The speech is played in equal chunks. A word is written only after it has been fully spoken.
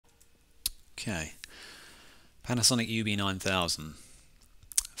Okay, Panasonic UB9000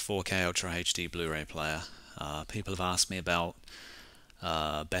 4K Ultra HD Blu-ray player. People have asked me about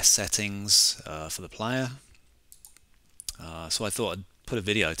best settings for the player, so I thought I'd put a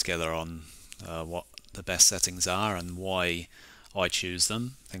video together on what the best settings are and why I choose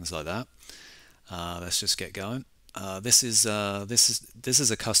them, things like that. Let's just get going. This is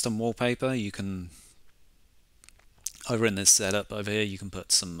a custom wallpaper. You can, over in this setup over here, you can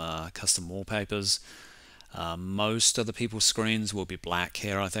put some custom wallpapers. Most other people's screens will be black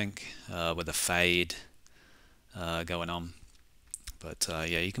here, I think, with a fade going on. But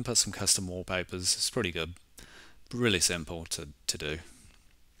yeah, you can put some custom wallpapers. It's pretty good, really simple to do.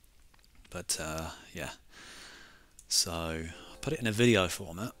 But yeah, so I'll put it in a video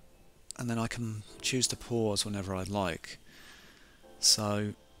format, and then I can choose to pause whenever I'd like.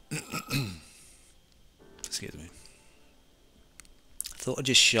 So excuse me. I thought I'd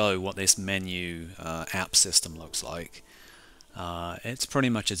just show what this menu app system looks like. It's pretty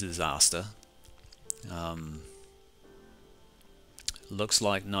much a disaster. Looks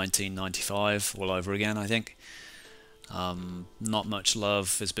like 1995 all over again, I think. Not much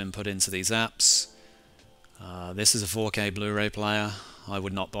love has been put into these apps. This is a 4K Blu-ray player. I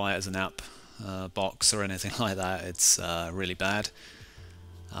would not buy it as an app box or anything like that. It's really bad.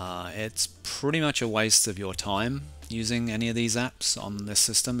 It's pretty much a waste of your time using any of these apps on this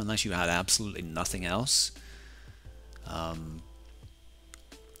system unless you had absolutely nothing else.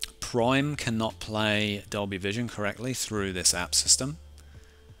 Prime cannot play Dolby Vision correctly through this app system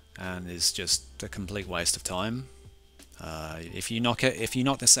and is just a complete waste of time. If you knock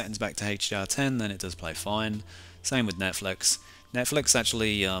the settings back to HDR10, then it does play fine. Same with Netflix. Netflix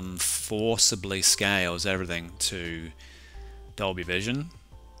actually forcibly scales everything to Dolby Vision.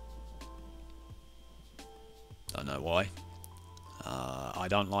 Don't know why. I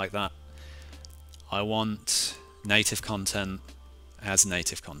don't like that. I want native content as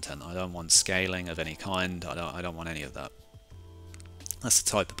native content. I don't want scaling of any kind. I don't want any of that. That's the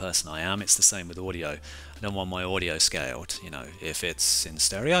type of person I am. It's the same with audio. I don't want my audio scaled. You know, if it's in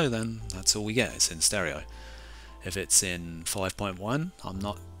stereo, then that's all we get. It's in stereo. If it's in 5.1, I'm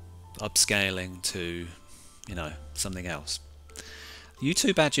not upscaling to, you know, something else.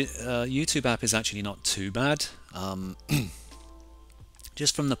 YouTube app is actually not too bad.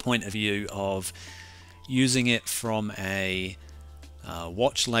 Just from the point of view of using it from a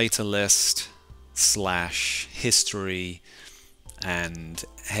watch later list / history, and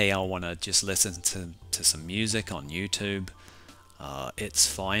hey, I want to just listen to some music on YouTube. It's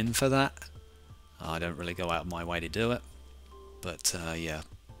fine for that. I don't really go out of my way to do it, but yeah,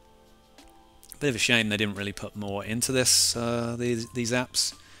 bit of a shame they didn't really put more into this these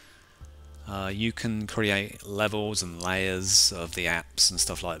apps. You can create levels and layers of the apps and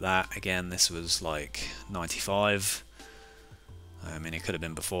stuff like that. Again, this was like 95. I mean, it could have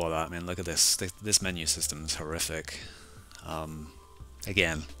been before that. I mean, look at this. This menu system is horrific.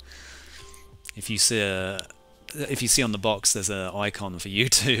 Again, if you see on the box there's an icon for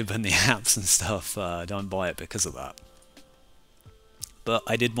YouTube and the apps and stuff, don't buy it because of that. But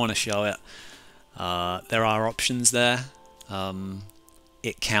I did want to show it. There are options there.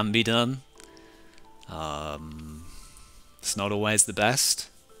 It can be done. It's not always the best,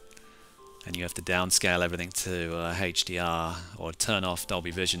 and you have to downscale everything to HDR or turn off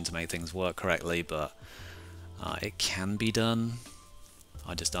Dolby Vision to make things work correctly, but it can be done.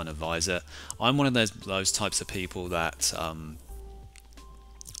 I just don't advise it. I'm one of those types of people that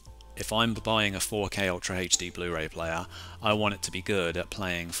if I'm buying a 4K Ultra HD Blu-ray player, I want it to be good at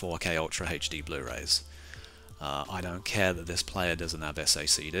playing 4K Ultra HD Blu-rays. I don't care that this player doesn't have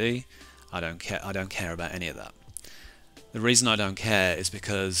SACD. I don't care about any of that. The reason I don't care is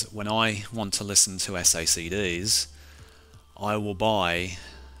because when I want to listen to SACDs, I will buy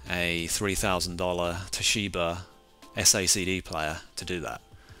a $3,000 Toshiba SACD player to do that.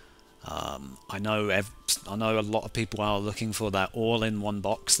 I know a lot of people are looking for that all-in-one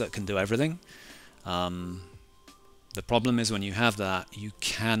box that can do everything. The problem is when you have that, you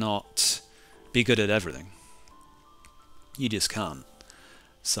cannot be good at everything. You just can't.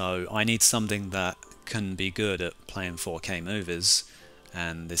 So I need something that can be good at playing 4K movies,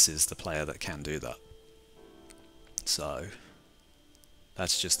 and this is the player that can do that. So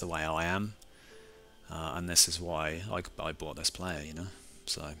that's just the way I am, and this is why I bought this player, you know.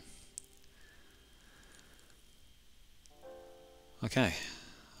 So okay,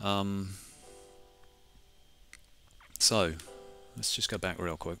 so let's just go back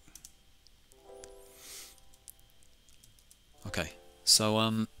real quick. Okay,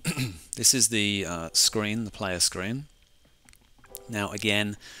 so this is the screen, the player screen. Now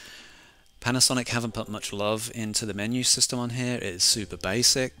again, Panasonic haven't put much love into the menu system on here. It is super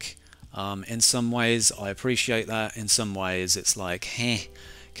basic. In some ways I appreciate that. In some ways it's like,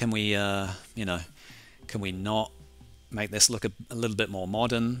 can we can we not make this look a little bit more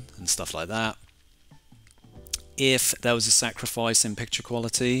modern and stuff like that? If there was a sacrifice in picture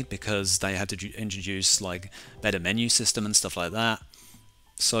quality because they had to introduce like better menu system and stuff like that,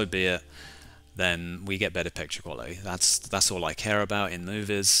 so be it. Then we get better picture quality. That's all I care about in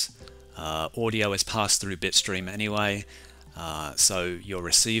movies. Audio is passed through bitstream anyway, so your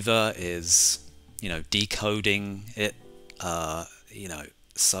receiver is, decoding it,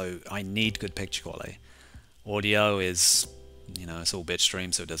 so I need good picture quality. Audio is, it's all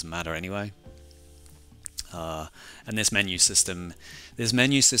bitstream, so it doesn't matter anyway. And this menu system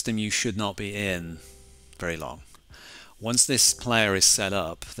you should not be in very long. Once this player is set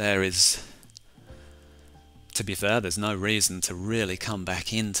up, to be fair, there's no reason to really come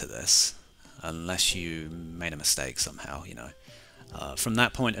back into this unless you made a mistake somehow, From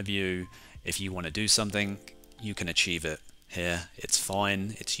that point of view, if you want to do something, you can achieve it here. It's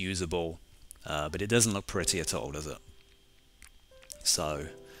fine, it's usable, but it doesn't look pretty at all, does it? So,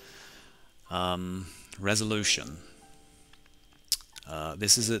 resolution.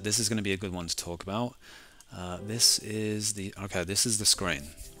 This is going to be a good one to talk about. This is the screen.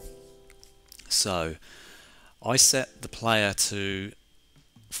 So I set the player to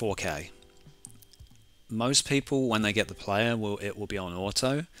 4K. Most people, when they get the player, it will be on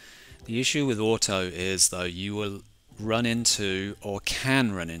auto. The issue with auto is, though, you will run into, or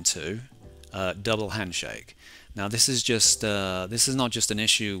can run into, double handshake. Now this is not just an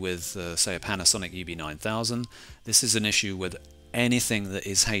issue with say a Panasonic UB9000. This is an issue with anything that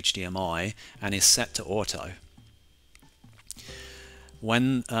is HDMI and is set to auto.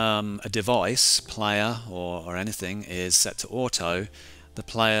 When a device, player or anything is set to auto, the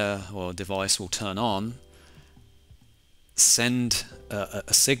player or device will turn on, send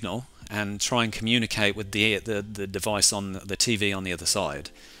a signal, and try and communicate with the device on the TV on the other side.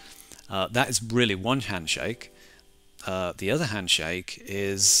 That is really one handshake. The other handshake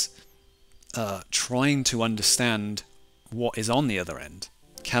is trying to understand what is on the other end.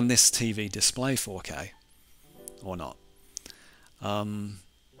 Can this TV display 4K or not?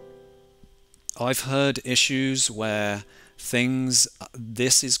 I've heard issues where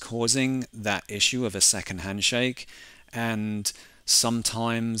this is causing that issue of a second handshake, and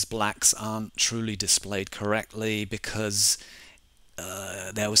sometimes blacks aren't truly displayed correctly because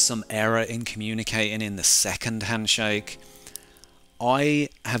there was some error in communicating in the second handshake. I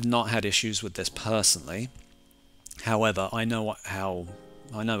have not had issues with this personally. However, I know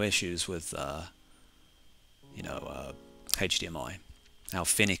issues with HDMI, how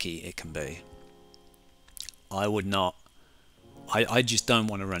finicky it can be. I just don't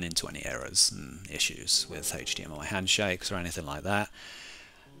want to run into any errors and issues with HDMI handshakes or anything like that.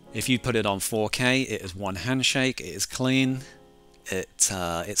 If you put it on 4K, it is one handshake, it is clean, it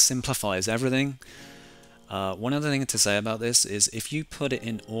simplifies everything. One other thing to say about this is, if you put it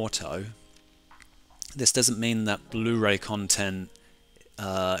in auto, this doesn't mean that Blu-ray content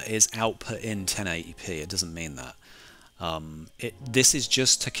is output in 1080p. It doesn't mean that. This is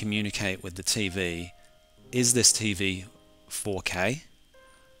just to communicate with the TV. Is this TV 4K,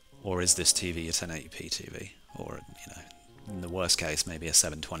 or is this TV a 1080p TV, or in the worst case maybe a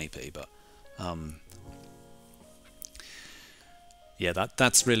 720p? But yeah,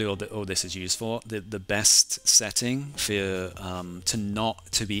 that's really all this is used for. The best setting for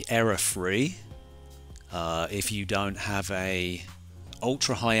to be error free, if you don't have a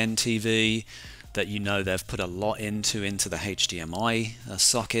ultra high-end TV that they've put a lot into the HDMI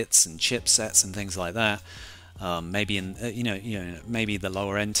sockets and chipsets and things like that. Maybe maybe the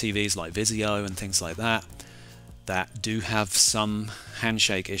lower end TVs like Vizio and things like that do have some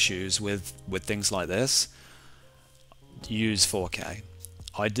handshake issues with things like this. Use 4K.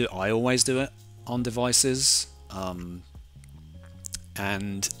 I always do it on devices,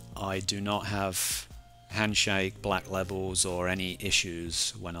 and I do not have handshake, black levels, or any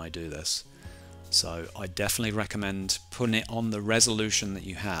issues when I do this. So I definitely recommend putting it on the resolution that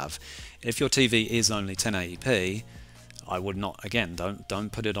you have. If your TV is only 1080p, I would not, again,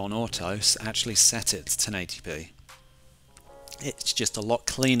 don't put it on auto, actually set it to 1080p. It's just a lot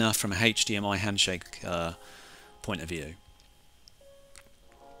cleaner from a HDMI handshake point of view.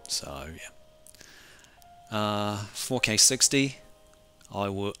 So yeah, 4K 60.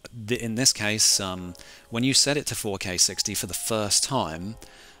 In this case, when you set it to 4K 60 for the first time,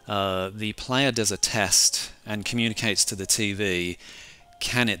 the player does a test and communicates to the TV,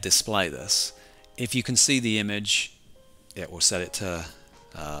 can it display this? If you can see the image, it will set it to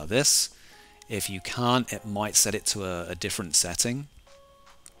this. If you can't, it might set it to a different setting.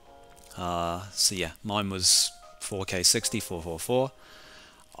 So yeah, mine was 4K 60 444.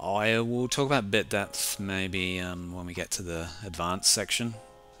 I will talk about bit depth maybe when we get to the advanced section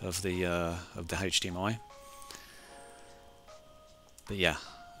of the HDMI. But yeah,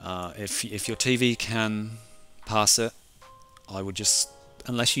 if your TV can pass it, I would just,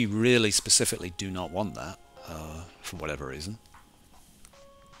 unless you really specifically do not want that for whatever reason.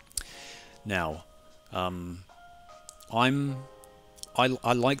 Now, I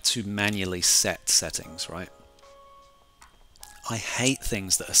like to manually set settings, right? I hate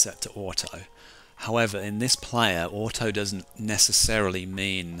things that are set to auto. However, in this player, auto doesn't necessarily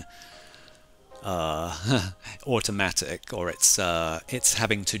mean automatic, or it's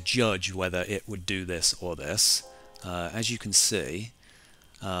having to judge whether it would do this or this. As you can see,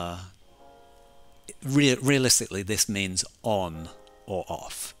 realistically, this means on or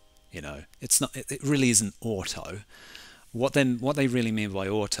off. You know, it's not. It really isn't auto. What they really mean by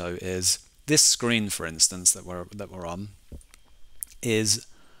auto is this screen, for instance, that we're on, is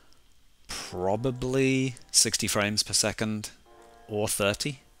probably 60 frames per second or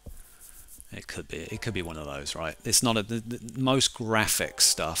 30. It could be one of those, right? It's not the most graphic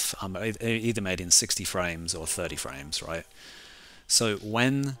stuff either made in 60 frames or 30 frames, right? So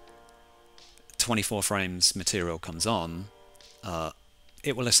when 24 frames material comes on,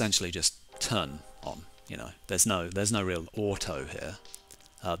 it will essentially just turn on. You know, there's no real auto here.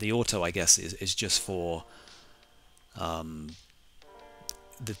 The auto, I guess, is just for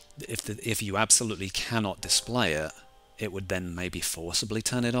if you absolutely cannot display it, it would then maybe forcibly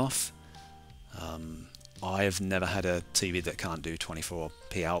turn it off. I've never had a TV that can't do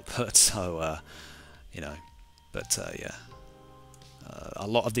 24p output, so you know, but yeah, a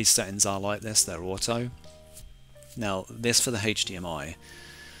lot of these settings are like this. They're auto. Now, this for the HDMI,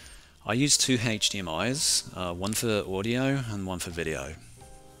 I use two HDMIs, one for audio and one for video.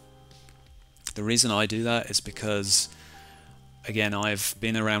 The reason I do that is because, again, I've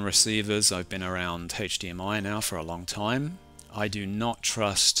been around receivers, I've been around HDMI now for a long time. I do not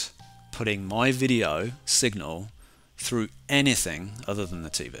trust putting my video signal through anything other than the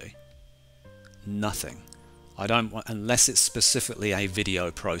TV. Nothing. I don't want, unless it's specifically a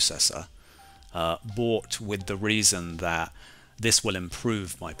video processor bought with the reason that this will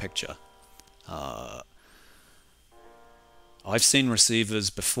improve my picture. I've seen receivers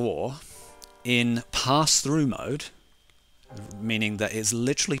before in pass-through mode, meaning that it's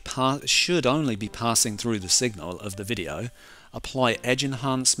literally should only be passing through the signal of the video, apply edge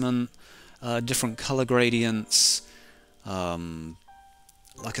enhancement, different color gradients,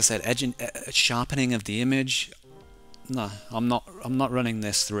 like I said, sharpening of the image. No, I'm not running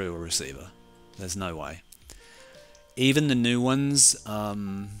this through a receiver. There's no way. Even the new ones,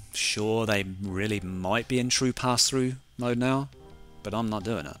 sure, they really might be in true pass-through mode now, but I'm not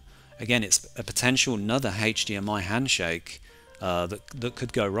doing it. Again, it's a potential another HDMI handshake that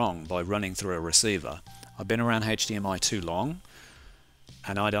could go wrong by running through a receiver. I've been around HDMI too long,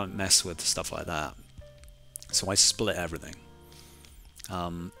 and I don't mess with stuff like that. So I split everything.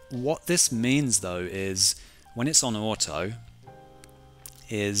 What this means, though, is when it's on auto,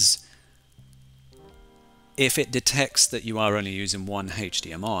 is if it detects that you are only using one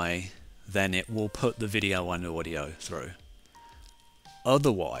HDMI, then it will put the video and audio through.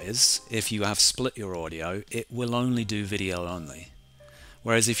 Otherwise, if you have split your audio, it will only do video only.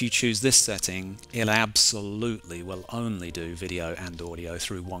 Whereas if you choose this setting, it absolutely will only do video and audio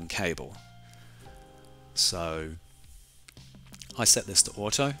through one cable. So I set this to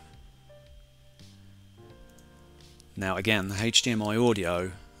auto. Now again, the HDMI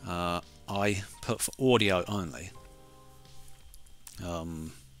audio I put for audio only.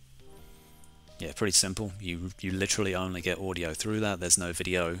 Yeah, pretty simple. You literally only get audio through that. There's no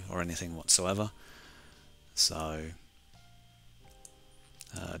video or anything whatsoever. So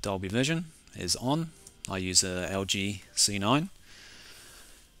Dolby Vision is on. I use a LG C9,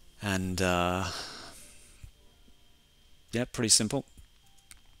 and yeah, pretty simple.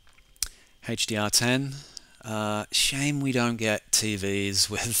 HDR10. Shame we don't get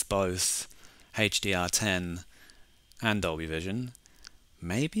TVs with both HDR10 and Dolby Vision.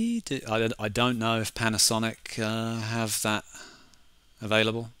 Maybe I don't know if Panasonic have that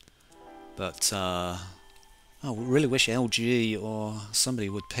available, but I really wish LG or somebody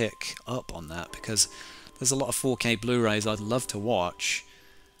would pick up on that, because there's a lot of 4K Blu-rays I'd love to watch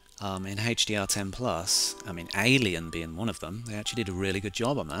in HDR10 plus. I mean, Alien being one of them. They actually did a really good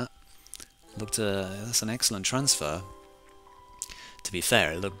job on that. That's an excellent transfer. To be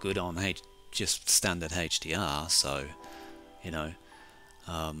fair, it looked good on just standard HDR, so you know.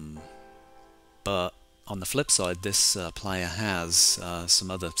 But on the flip side, this player has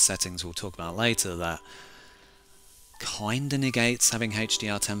some other settings we'll talk about later that kinda negates having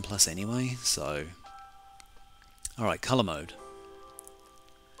HDR10 plus anyway. So, alright, color mode.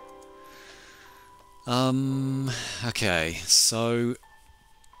 Okay, so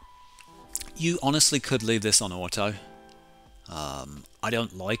you honestly could leave this on auto. I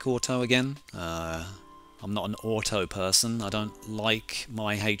don't like auto again. I'm not an auto person. I don't like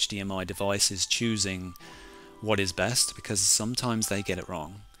my HDMI devices choosing what is best because sometimes they get it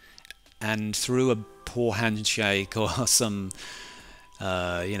wrong. And through a poor handshake or some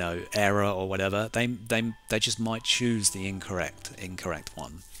you know, error or whatever, they just might choose the incorrect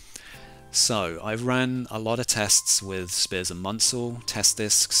one. So I've ran a lot of tests with Spears and Munsell test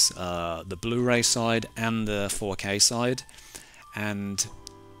discs, the Blu-ray side and the 4K side, and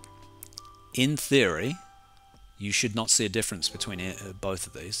in theory you should not see a difference between both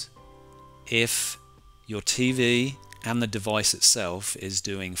of these if your TV and the device itself is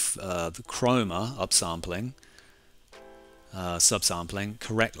doing the chroma upsampling, subsampling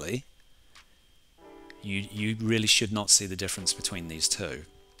correctly. You really should not see the difference between these two.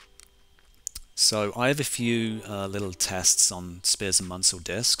 So I have a few little tests on Spears and Munsell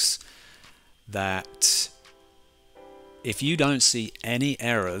discs that if you don't see any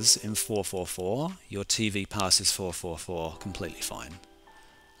errors in 444, your TV passes 444 completely fine.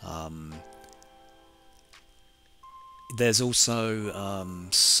 There's also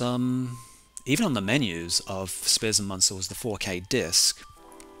some, even on the menus of Spears and Munsell's the 4K disc,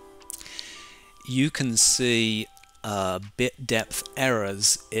 you can see bit depth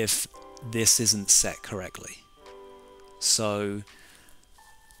errors if this isn't set correctly. So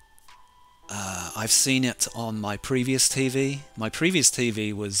I've seen it on my previous TV. My previous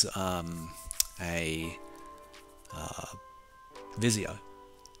TV was a Vizio,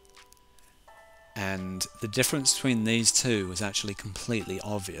 and the difference between these two was actually completely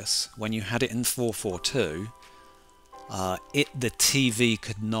obvious. When you had it in 442, the TV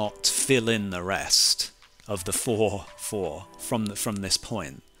could not fill in the rest of the 4.4 from this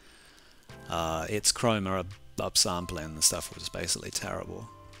point. Its chroma upsampling and stuff was basically terrible.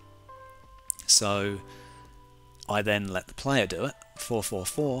 So I then let the player do it,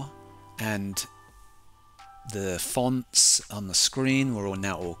 444, and the fonts on the screen were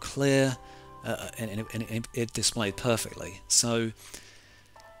now all clear, and it displayed perfectly. So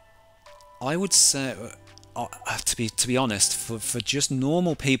I would say, to be honest, for just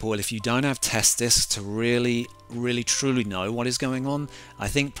normal people, if you don't have test discs to really truly know what is going on, I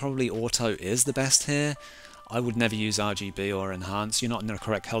think probably auto is the best here. I would never use RGB or enhance. You're not in the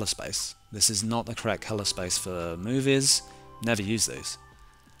correct color space. This is not the correct color space for movies. Never use these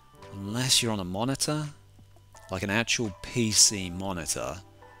unless you're on a monitor, like an actual PC monitor.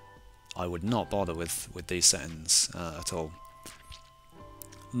 I would not bother with these settings at all.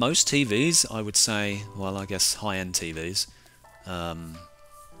 Most TVs, I would say, well, I guess high-end TVs,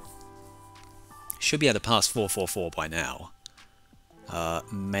 should be able to pass 444 by now.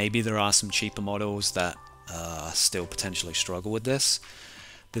 Maybe there are some cheaper models that still potentially struggle with this.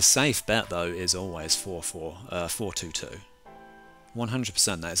 The safe bet, though, is always 422.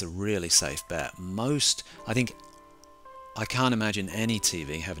 100%, that is a really safe bet. I can't imagine any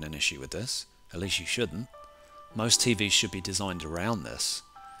TV having an issue with this. At least you shouldn't. Most TVs should be designed around this.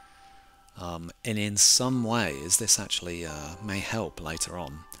 And in some ways, this actually may help later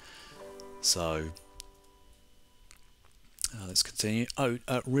on. So, let's continue. Oh,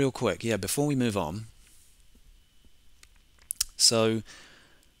 real quick, yeah, before we move on. So,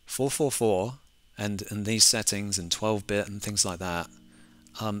 444 and these settings and 12-bit and things like that,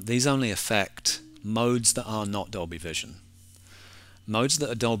 these only affect modes that are not Dolby Vision. Modes that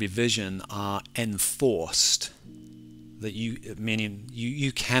are Dolby Vision are enforced. Meaning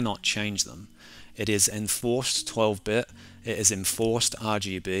you cannot change them. It is enforced 12-bit, it is enforced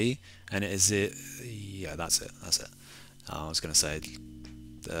RGB, and it is yeah, that's it. I was going to say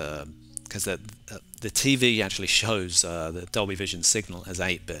because the TV actually shows the Dolby Vision signal as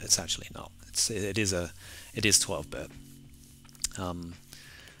 8-bit. It's actually not. It is 12-bit.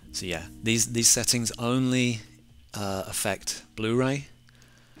 So yeah, these settings only affect Blu-ray.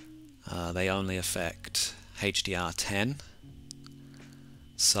 They only affect HDR10.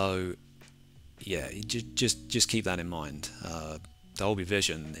 So yeah, just keep that in mind. Dolby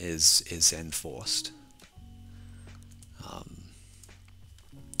Vision is enforced.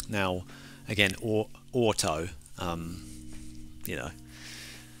 Now, again, auto, you know,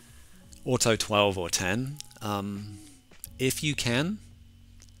 auto 12 or 10. If you can,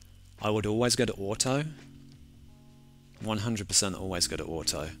 I would always go to auto. 100% always go to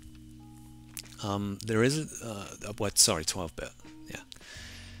auto. There is sorry, 12-bit. Yeah,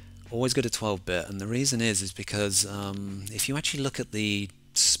 always go to 12-bit, and the reason is because if you actually look at the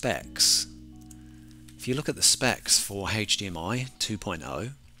specs, if you look at the specs for HDMI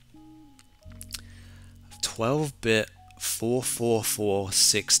 2.0, 12-bit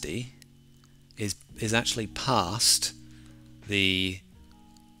 44460 is actually past the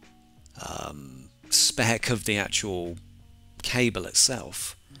spec of the actual cable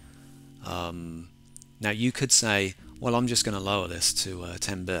itself. Now you could say, well, I'm just going to lower this to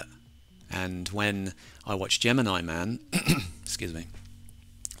 10-bit, and when I watch Gemini Man, excuse me,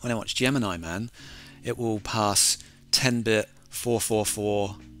 when I watch Gemini Man, it will pass 10-bit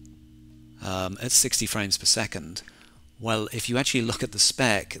 444 at 60 frames per second. Well, if you actually look at the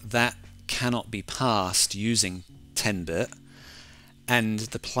spec, that cannot be passed using 10-bit, and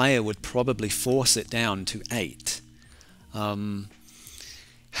the player would probably force it down to 8.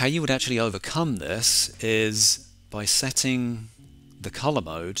 How you would actually overcome this is by setting the color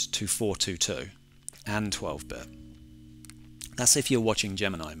mode to 422 and 12-bit. That's if you're watching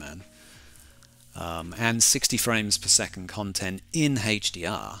Gemini Man. And 60 frames per second content in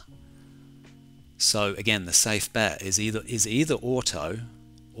HDR. So again, the safe bet is either auto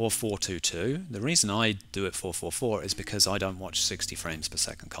or 422. The reason I do it 444 is because I don't watch 60 frames per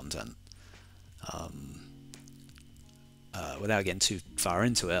second content. Without getting too far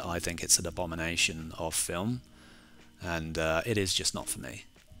into it, I think it's an abomination of film, and it is just not for me.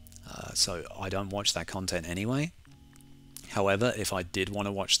 So I don't watch that content anyway. However, if I did want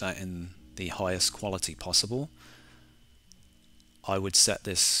to watch that in the highest quality possible, I would set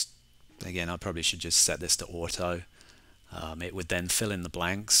this, again, I probably should just set this to auto. It would then fill in the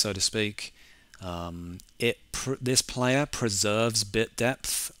blanks, so to speak. This player preserves bit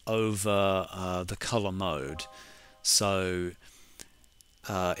depth over the color mode, so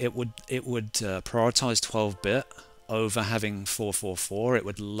it would prioritize 12-bit over having 444. It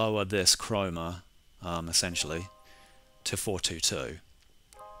would lower this chroma essentially to 422,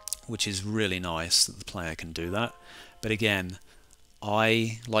 which is really nice that the player can do that. But again,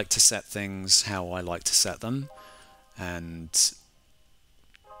 I like to set things how I like to set them, and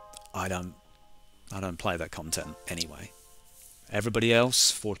I don't play that content anyway. Everybody else,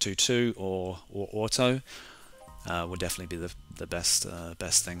 422 or auto, would definitely be the best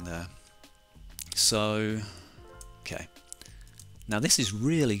thing there. So, okay. Now this is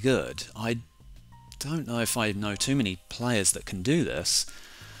really good. I don't know if I know too many players that can do this.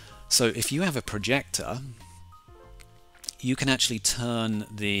 So if you have a projector, you can actually turn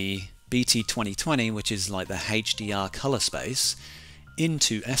the BT2020, which is like the HDR color space,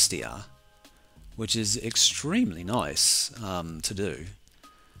 into SDR, which is extremely nice to do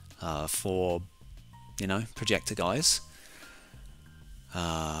for, you know, projector guys.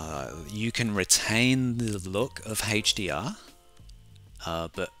 You can retain the look of HDR,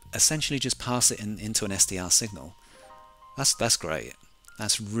 but essentially just pass it into an SDR signal. That's great.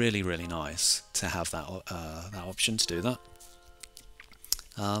 That's really, really nice to have that that option to do that.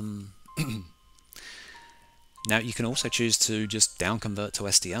 Now you can also choose to just down convert to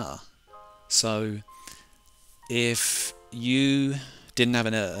SDR. So if you didn't have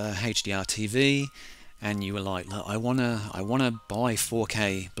a HDR TV and you were like, look, I wanna buy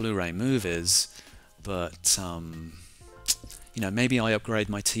 4K Blu-ray movies, but you know, maybe I upgrade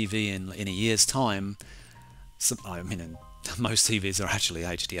my TV in a year's time. So, I mean, most TVs are actually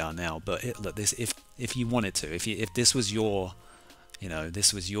HDR now, but look, this if you wanted to, if this was your, you know,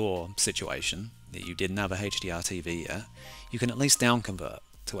 this was your situation that you didn't have a HDR TV yet, you can at least down convert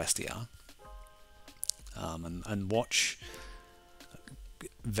to SDR and watch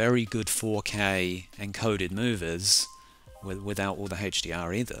very good 4K encoded movies without all the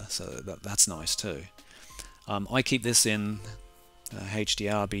HDR either. So that's nice too. I keep this in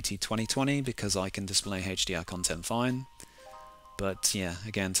HDR BT2020 because I can display HDR content fine. But yeah,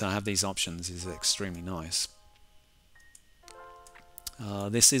 again, to have these options is extremely nice.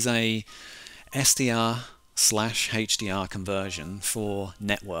 This is a SDR/HDR conversion for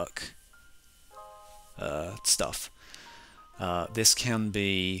network stuff. This can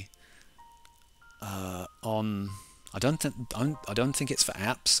be on. I don't think it's for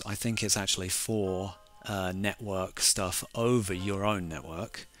apps. I think it's actually for network stuff over your own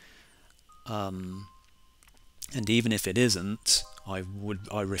network. And even if it isn't, I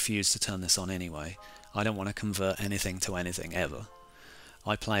refuse to turn this on anyway. I don't want to convert anything to anything ever.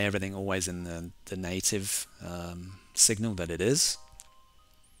 I play everything always in the native signal that it is,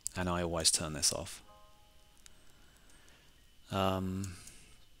 and I always turn this off.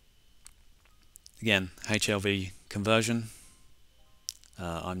 Again, HLV conversion,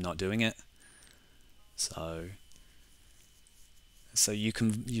 I'm not doing it. So you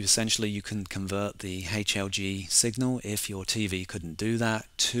essentially can convert the HLG signal, if your TV couldn't do that,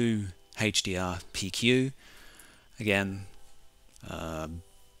 to HDR PQ. Again, I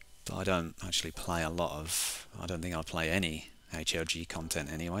don't actually play I don't think I play any HLG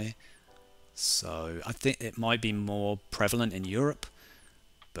content anyway. So I think it might be more prevalent in Europe,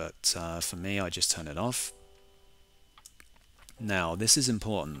 but for me, I just turn it off. Now, this is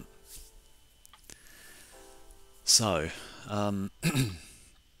important. So,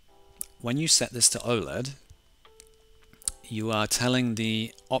 when you set this to OLED, you are telling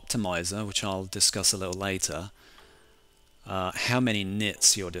the optimizer, which I'll discuss a little later, how many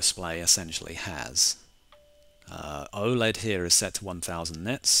nits your display essentially has. OLED here is set to 1000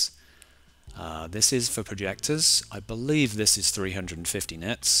 nits. This is for projectors. I believe this is 350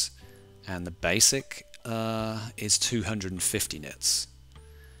 nits, and the basic is 250 nits.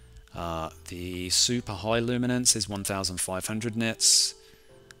 The super high luminance is 1500 nits.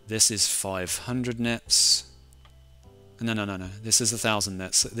 This is 500 nits. No. This is 1000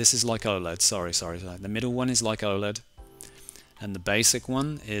 nits. This is like OLED. Sorry. The middle one is like OLED, and the basic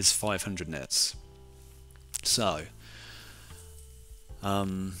one is 500 nits. So,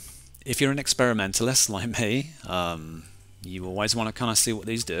 if you're an experimentalist like me, you always want to kind of see what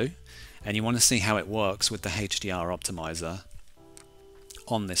these do, and you want to see how it works with the HDR optimizer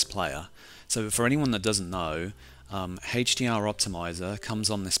on this player. So for anyone that doesn't know, HDR optimizer comes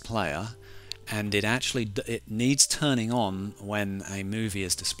on this player, and it needs turning on when a movie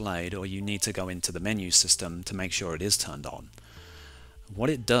is displayed, or you need to go into the menu system to make sure it is turned on. What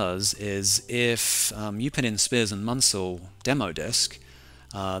it does is, if you put in Spears and Munsell demo disc,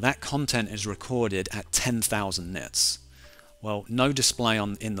 that content is recorded at 10,000 nits. Well, no display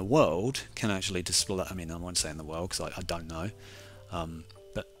in the world can actually display. I mean, I won't say in the world because I don't know,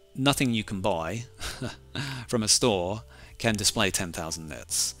 but nothing you can buy from a store can display 10,000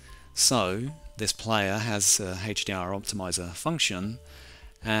 nits. So this player has a HDR optimizer function,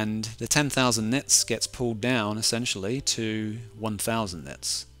 and the 10,000 nits gets pulled down essentially to 1000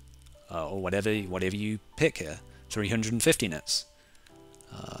 nits, or whatever you pick here. 350 nits,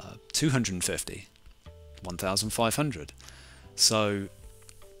 250, 1500. So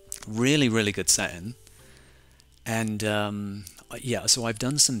really good setting. And yeah, so I've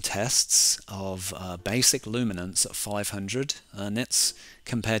done some tests of basic luminance at 500 nits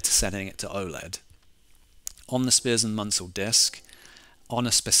compared to setting it to OLED. On the Spears and Munsell disc, on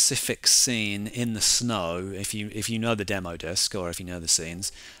a specific scene in the snow, if you know the demo disc, or if you know the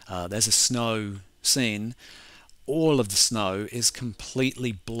scenes, there's a snow scene. All of the snow is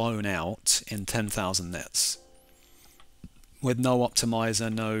completely blown out in 10,000 nits, with no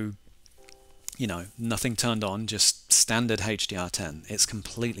optimizer, nothing turned on, just standard HDR10. It's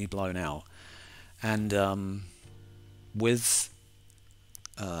completely blown out, and with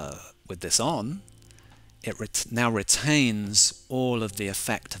this on, it now retains all of the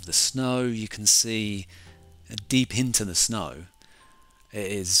effect of the snow. You can see deep into the snow.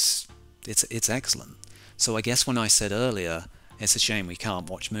 It's excellent. So I guess when I said earlier, it's a shame we can't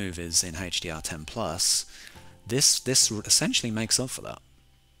watch movies in HDR10+, this essentially makes up for that.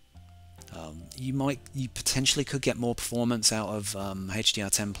 You potentially could get more performance out of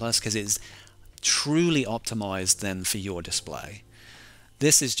HDR10+ because it's truly optimized then for your display.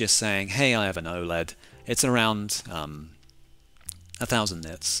 This is just saying, hey, I have an OLED. It's around 1000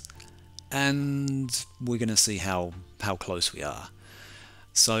 nits, and we're going to see how close we are.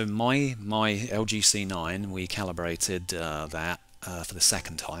 So my LG C9, we calibrated that for the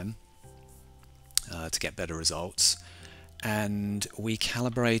second time to get better results, and we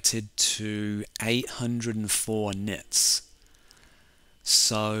calibrated to 804 nits.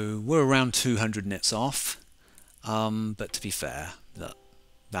 So we're around 200 nits off, but to be fair,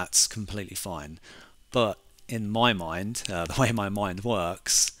 that's completely fine. But in my mind, the way my mind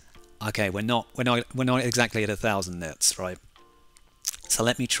works, okay, we're not exactly at 1000 nits, right? So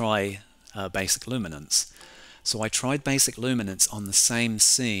let me try basic luminance. So I tried basic luminance on the same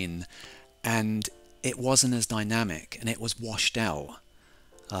scene, and it wasn't as dynamic, and it was washed out.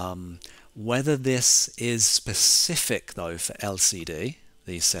 Whether this is specific though for LCD,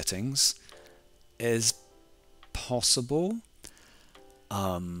 these settings, is possible.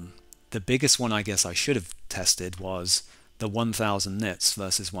 The biggest one I guess I should have tested was the 1000 nits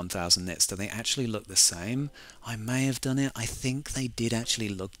versus 1000 nits. Do they actually look the same? I may have done it. I think they did actually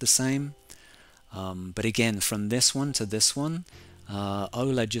look the same. But again, from this one to this one,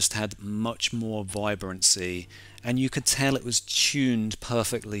 OLED just had much more vibrancy, and you could tell it was tuned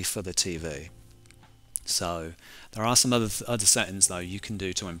perfectly for the TV. So there are some other settings though you can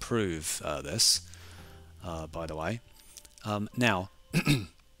do to improve this. by the way. Now,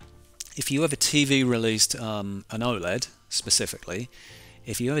 if you have a TV released, an OLED specifically,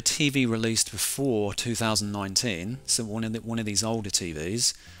 if you have a TV released before 2019, so one of these older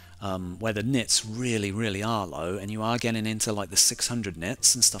TVs, where the nits really are low, and you are getting into like the 600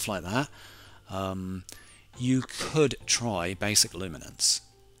 nits and stuff like that, you could try basic luminance.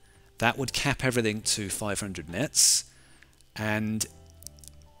 That would cap everything to 500 nits, and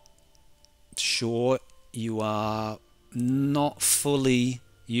sure, you are not fully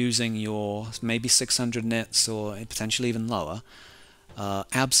using your maybe 600 nits or potentially even lower,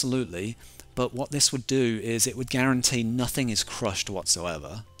 absolutely, but what this would do is it would guarantee nothing is crushed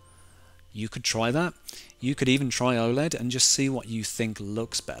whatsoever. You could try that. You could even try OLED and just see what you think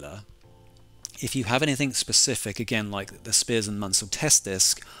looks better. If you have anything specific, again, like the Spears and Munsell test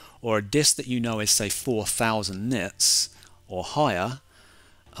disc, or a disc that you know is, say, 4,000 nits or higher,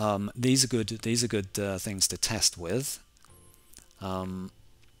 these are good things to test with. I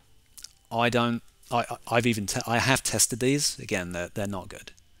have tested these. Again, they're not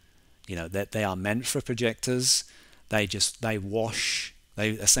good. You know, they are meant for projectors. They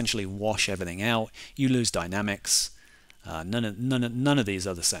essentially wash everything out. You lose dynamics. None of these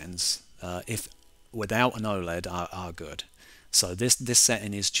other settings, if without an OLED, are good. So this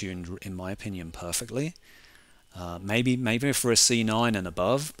setting is tuned, in my opinion, perfectly. Maybe for a C9 and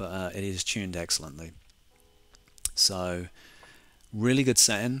above, but it is tuned excellently. So really good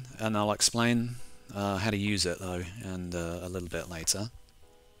setting, and I'll explain how to use it though, and a little bit later.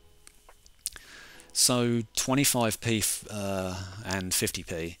 So 25p and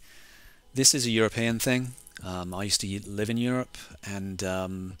 50p. This is a European thing. I used to live in Europe, and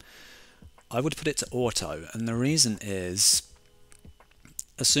I would put it to auto, and the reason is,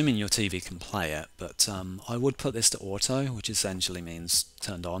 assuming your TV can play it, but I would put this to auto, which essentially means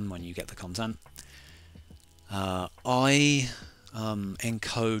turned on when you get the content. I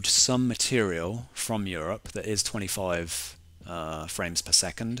encode some material from Europe that is 25 frames per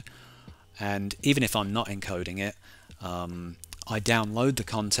second, and even if I'm not encoding it, I download the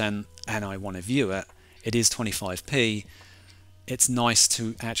content and I want to view it. It is 25p. It's nice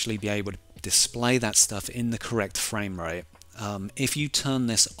to actually be able to display that stuff in the correct frame rate. If you turn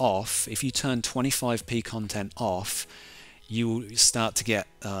this off, if you turn 25p content off, you will start to get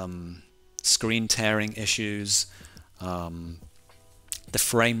screen tearing issues. The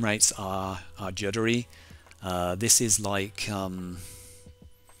frame rates are juddery. This is like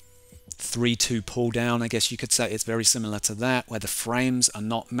 3:2 pull down, I guess you could say. It's very similar to that, where the frames are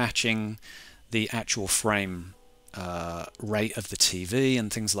not matching the actual frame rate of the TV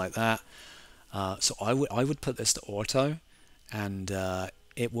and things like that. So I would put this to auto, and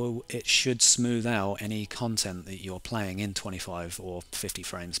it should smooth out any content that you're playing in 25 or 50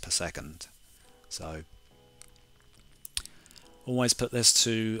 frames per second. So always put this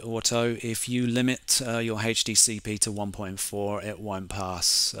to auto. If you limit your HDCP to 1.4, it won't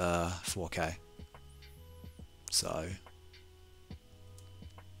pass 4K. So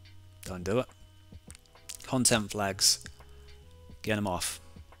don't do it. Content flags, get them off.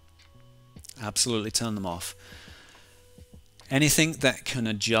 Absolutely turn them off. Anything that can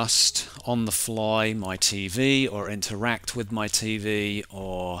adjust on the fly my TV or interact with my TV,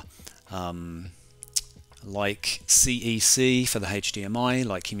 or like CEC for the HDMI,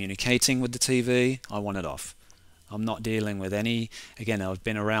 like communicating with the TV, I want it off. I'm not dealing with any, again, I've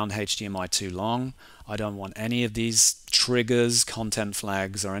been around HDMI too long. I don't want any of these triggers, content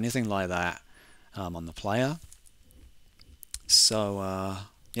flags, or anything like that on the player. So,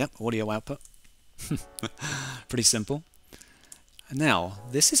 yep, audio output. Pretty simple. Now,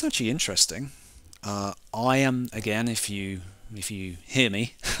 this is actually interesting. I am, again, if you hear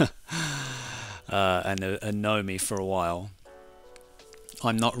me and know me for a while,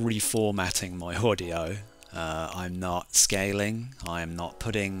 I'm not reformatting my audio. I'm not scaling. I'm not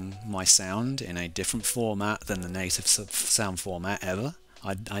putting my sound in a different format than the native sound format ever.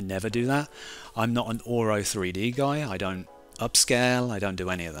 I never do that. I'm not an Auro 3D guy. I don't upscale. I don't do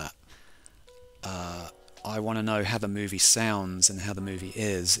any of that. I want to know how the movie sounds and how the movie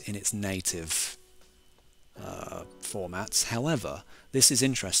is in its native formats. However, this is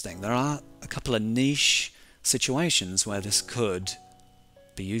interesting. There are a couple of niche situations where this could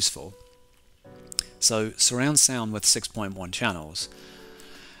be useful. So, surround sound with 6.1 channels.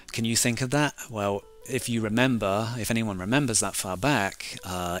 Can you think of that? Well, if you remember, if anyone remembers that far back,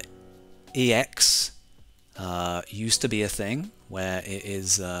 EX used to be a thing where it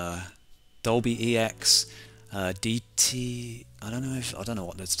is Dolby EX, DT. I don't know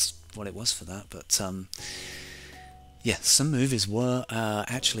what it was for that, but yeah, some movies were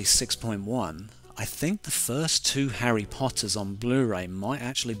actually 6.1. I think the first two Harry Potters on Blu-ray might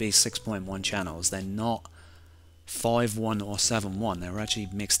actually be 6.1 channels. They're not 5.1 or 7.1. They're actually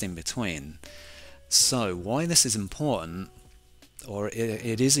mixed in between. So why this is important, or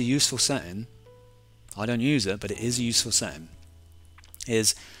it is a useful setting, I don't use it, but it is a useful setting,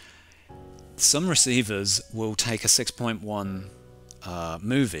 is some receivers will take a 6.1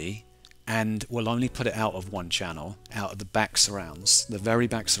 movie and will only put it out of one channel, out of the back surrounds, the very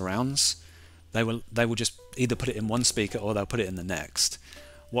back surrounds. They will just either put it in one speaker or they'll put it in the next.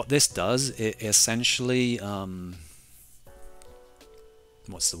 What this does, it essentially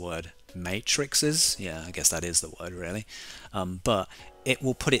what's the word? Matrixes? Yeah, I guess that is the word, really. But it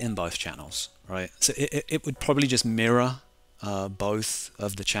will put it in both channels, right? So it would probably just mirror both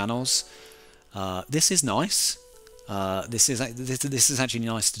of the channels. This is nice. This is actually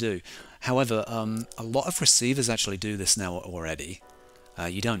nice to do. However, a lot of receivers actually do this now already.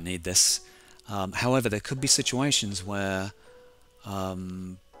 You don't need this. However, there could be situations where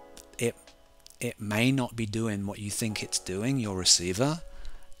it may not be doing what you think it's doing, your receiver,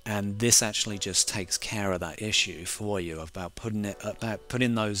 and this actually just takes care of that issue for you about putting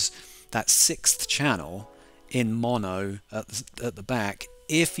that sixth channel in mono at the back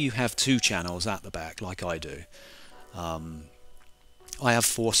if you have two channels at the back like I do. I have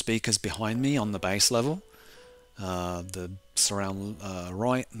 4 speakers behind me on the bass level, the surround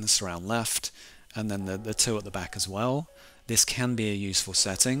right and the surround left, and then the 2 at the back as well. This can be a useful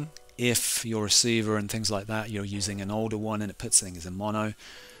setting if your receiver and things like that, you're using an older one and it puts things in mono.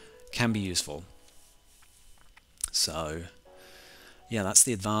 Can be useful. So yeah, that's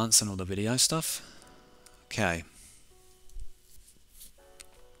the advanced and all the video stuff. Okay,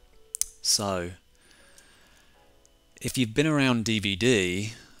 so if you've been around DVD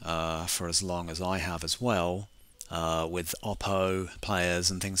for as long as I have as well, with Oppo players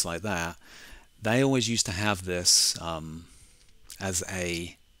and things like that, they always used to have this as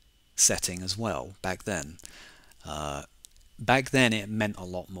a setting as well back then. Back then it meant a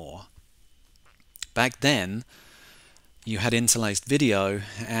lot more. Back then you had interlaced video,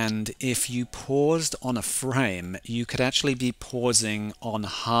 and if you paused on a frame, you could actually be pausing on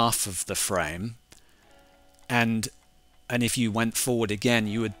half of the frame, and if you went forward again,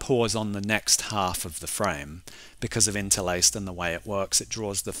 you would pause on the next half of the frame because of interlaced and the way it works. It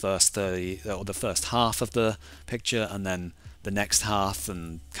draws the first 30 or the first half of the picture and then the next half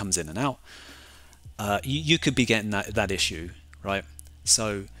and comes in and out. You could be getting that issue, right?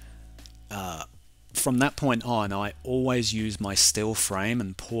 So from that point on, I always use my still frame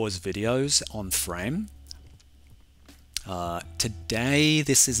and pause videos on frame. Today,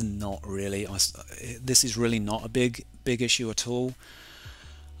 this is not really. This is really not a big issue at all.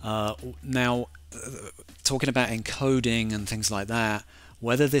 Now, talking about encoding and things like that,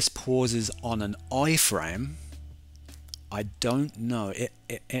 whether this pauses on an iframe, I don't know.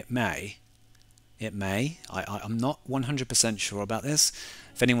 It may. It may. I'm not 100% sure about this.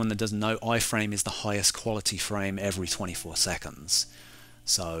 If anyone that doesn't know, iframe is the highest quality frame every 24 seconds.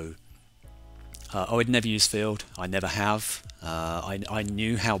 So I would never use field. I never have. I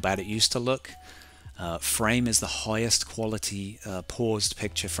knew how bad it used to look. Frame is the highest quality paused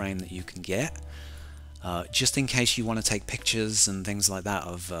picture frame that you can get. Just in case you want to take pictures and things like that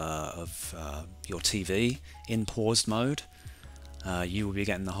of your TV in paused mode, you will be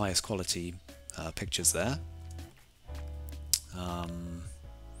getting the highest quality pictures there.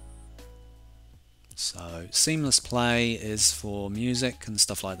 So seamless play is for music and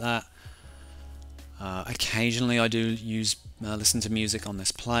stuff like that. Occasionally I do listen to music on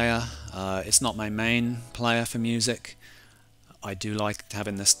this player. It's not my main player for music. I do like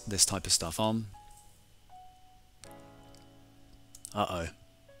having this type of stuff on. Uh-oh.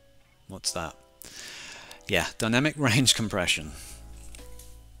 What's that? Yeah, dynamic range compression.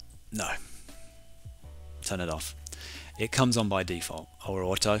 No. Turn it off. It comes on by default, or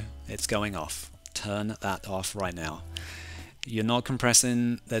auto. It's going off. Turn that off right now. You're not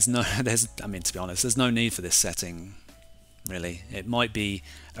compressing. I mean, to be honest, there's no need for this setting, really. It might be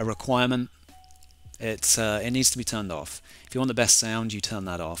a requirement. It needs to be turned off. If you want the best sound, you turn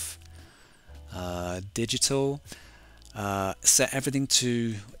that off. Digital. Set everything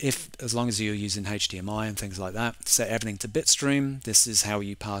to, as long as you're using HDMI and things like that, set everything to bitstream. This is how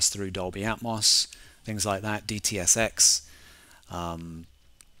you pass through Dolby Atmos, things like that, DTSX.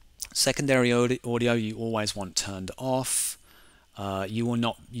 Secondary audio you always want turned off. You will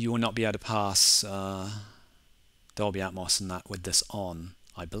not be able to pass Dolby Atmos and that with this on,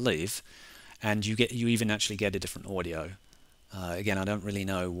 I believe, and you even actually get a different audio. Again, I don't really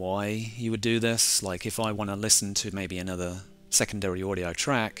know why you would do this. Like if I want to listen to maybe another secondary audio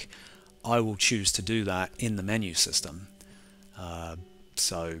track, I will choose to do that in the menu system.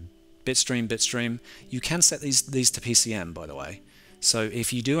 So bitstream, you can set these to PCM, by the way. So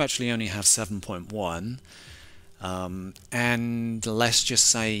if you do actually only have 7.1, and let's just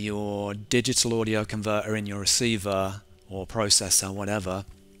say your digital audio converter in your receiver or processor, whatever,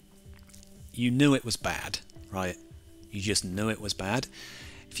 you knew it was bad, right? You just knew it was bad.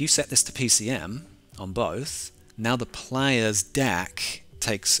 If you set this to PCM on both, now the player's DAC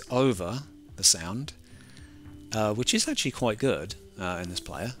takes over the sound, which is actually quite good in this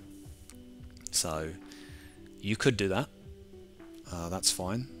player. So you could do that. That's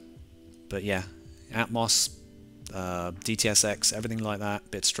fine. But yeah, Atmos, DTSX, everything like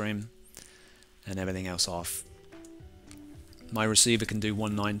that, bitstream, and everything else off. My receiver can do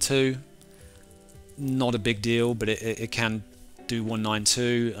 192. Not a big deal, but it can do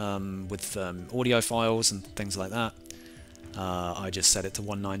 192 with audio files and things like that. I just set it to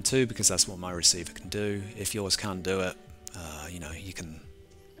 192 because that's what my receiver can do. If yours can't do it, you know, you can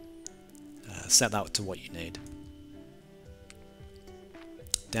set that to what you need.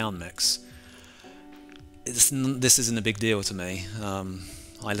 Down mix. This isn't a big deal to me.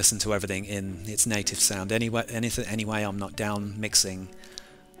 I listen to everything in its native sound anyway. Anyway, I'm not down mixing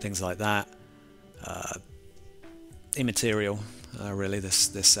things like that. Immaterial, really.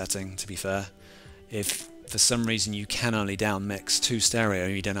 This setting, to be fair. If for some reason you can only down mix to stereo,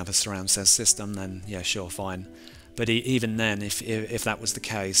 you don't have a surround sound system, then yeah, sure, fine. But even then, if that was the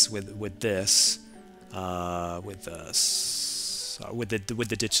case with this, with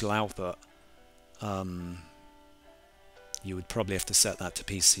the digital output, you would probably have to set that to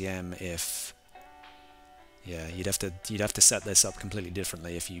PCM. If yeah, you'd have to set this up completely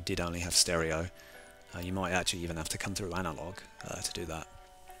differently if you did only have stereo. You might actually even have to come through analog to do that.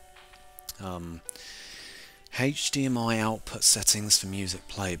 HDMI output settings for music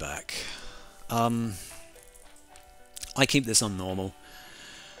playback. I keep this on normal.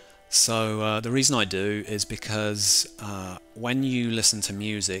 So the reason I do is because when you listen to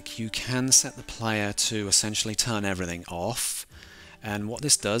music, you can set the player to essentially turn everything off. And what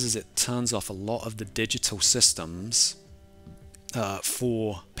this does is it turns off a lot of the digital systems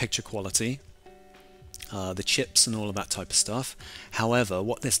for picture quality, the chips and all of that type of stuff. However,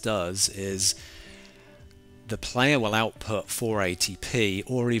 what this does is the player will output 480p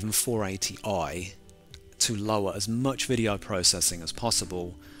or even 480i to lower as much video processing as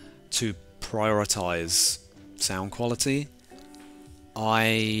possible to prioritize sound quality.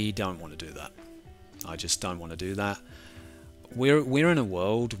 I don't want to do that. I just don't want to do that. We're in a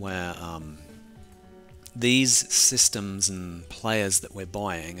world where these systems and players that we're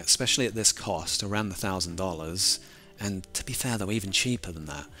buying, especially at this cost, around the $1,000, and to be fair, they're even cheaper than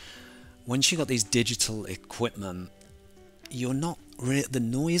that. Once you got these digital equipment, you're not the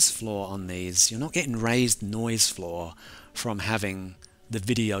noise floor on these. You're not getting raised noise floor from having the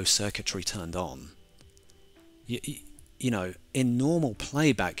video circuitry turned on. You know, in normal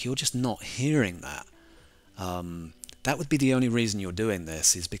playback, you're just not hearing that. That would be the only reason you're doing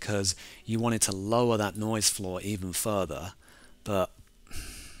this, is because you wanted to lower that noise floor even further. But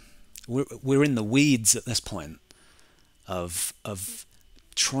we're in the weeds at this point of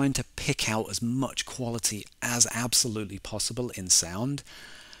trying to pick out as much quality as absolutely possible in sound.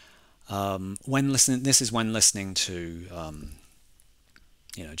 When listening, this is when listening to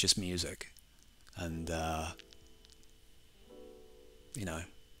you know, just music, and you know,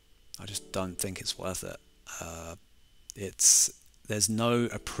 I just don't think it's worth it. There's no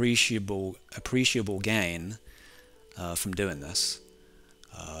appreciable gain from doing this.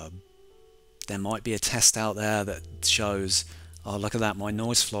 There might be a test out there that shows, oh, look at that, my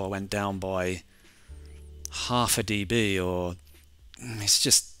noise floor went down by half a dB, or it's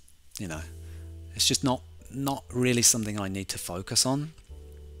just, you know, it's just not really something I need to focus on.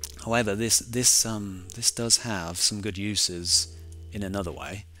 However, this does have some good uses in another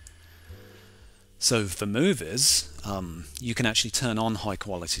way. So for movies, you can actually turn on high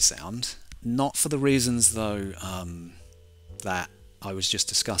quality sound, not for the reasons though that I was just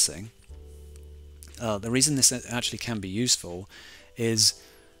discussing. The reason this actually can be useful is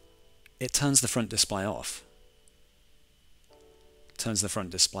it turns the front display off. Turns the front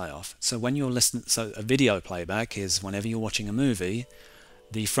display off. So when you're listening, so a video playback is whenever you're watching a movie,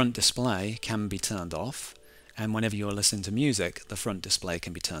 the front display can be turned off, and whenever you're listening to music, the front display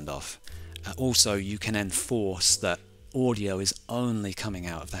can be turned off. Also, you can enforce that audio is only coming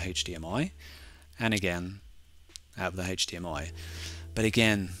out of the HDMI, and again, out of the HDMI. But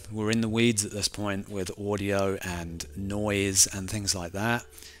again, we're in the weeds at this point with audio and noise and things like that.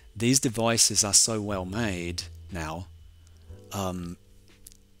 These devices are so well made now.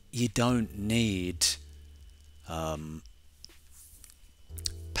 you don't need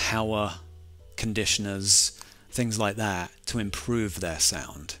power conditioners, things like that, to improve their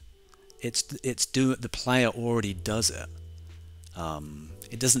sound. The player already does it.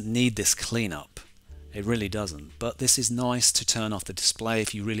 It doesn't need this cleanup. It really doesn't. But this is nice to turn off the display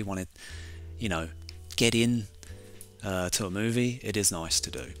if you really want to, you know, get in to a movie. It is nice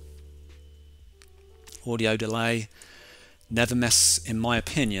to do. Audio delay. Never mess, in my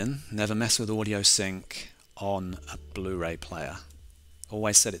opinion, never mess with audio sync on a Blu-ray player.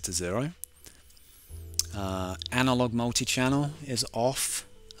 Always set it to 0. Analog multi-channel is off.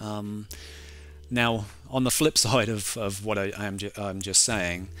 Now, on the flip side of what I'm just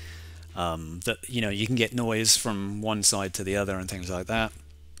saying, that, you know, you can get noise from one side to the other and things like that.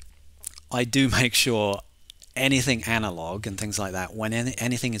 I do make sure anything analog and things like that, when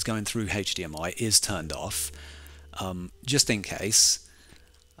anything is going through HDMI, is turned off, just in case.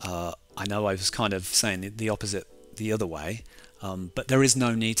 I know I was kind of saying the opposite the other way, but there is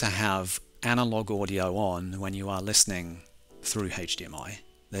no need to have analog audio on when you are listening through HDMI.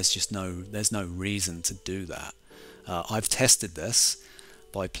 There's no reason to do that. I've tested this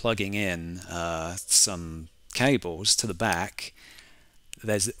by plugging in some cables to the back.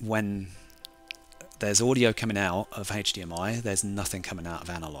 When there's audio coming out of HDMI, there's nothing coming out of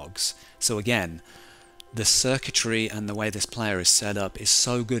analogs. So again, the circuitry and the way this player is set up is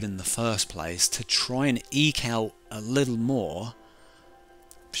so good in the first place to try and eke out a little more.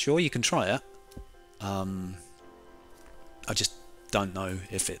 Sure, you can try it. I just don't know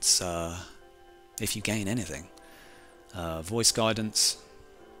if it's if you gain anything. Voice guidance.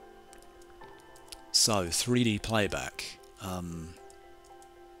 So 3D playback.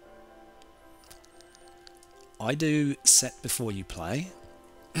 I do set before you play.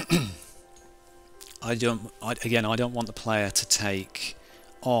 I don't want the player to take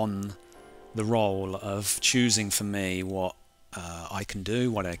on the role of choosing for me what I can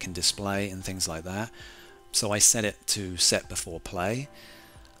do, what I can display, and things like that. So I set it to set before play.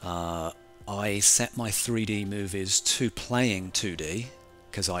 I set my 3D movies to playing 2D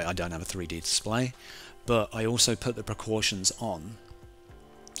because I don't have a 3D display, but I also put the precautions on.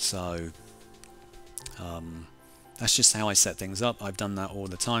 So that's just how I set things up. I've done that all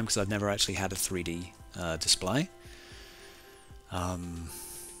the time because I've never actually had a 3D display. I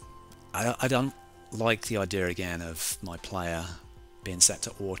don't like the idea again of my player being set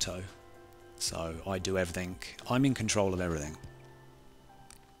to auto. So I do everything. I'm in control of everything.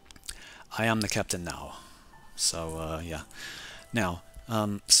 I am the captain now. So yeah. Now,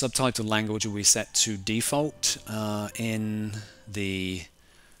 subtitle language will be set to default in the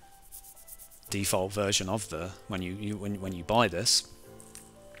default version of the when you buy this.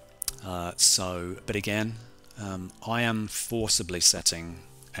 But again, I am forcibly setting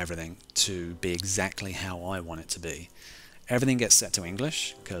everything to be exactly how I want it to be. Everything gets set to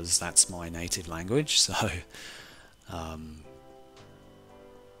English because that's my native language. So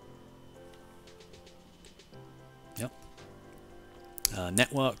yep.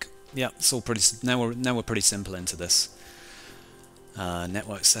 Network. Yeah, it's all pretty. Now we're pretty simple into this.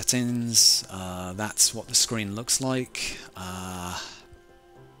 Network settings. That's what the screen looks like. I'll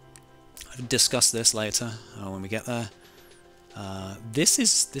discuss this later when we get there. This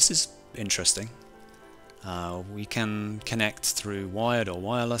is interesting. We can connect through wired or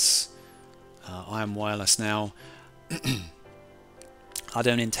wireless. I am wireless now. I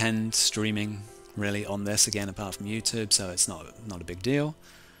don't intend streaming really on this again apart from YouTube, so it's not a big deal.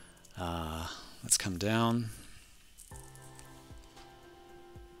 Let's come down.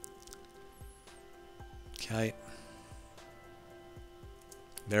 Okay.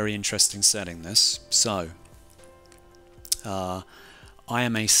 Very interesting setting this. So I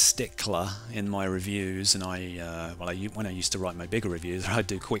am a stickler in my reviews, and when I used to write my bigger reviews, I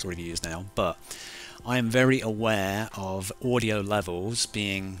do quick reviews now, but I am very aware of audio levels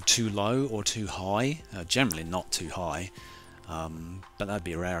being too low or too high. Generally not too high, but that'd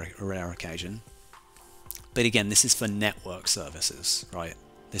be a rare occasion. But again, this is for network services, right?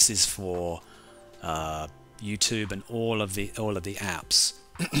 This is for YouTube and all of the apps.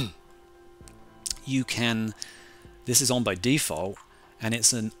 You can. This is on by default, and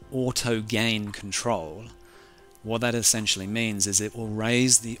it's an auto gain control. What that essentially means is it will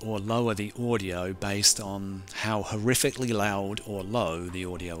raise or lower the audio based on how horrifically loud or low the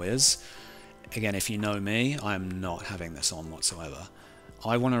audio is. Again, if you know me, I'm not having this on whatsoever.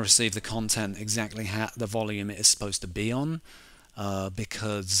 I want to receive the content exactly the volume it is supposed to be on,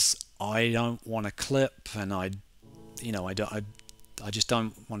 because I don't want to clip, and I just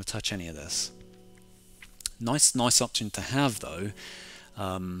don't want to touch any of this. Nice option to have though.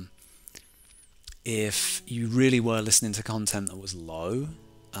 If you really were listening to content that was low,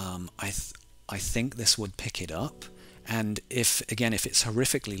 I think this would pick it up. And if it's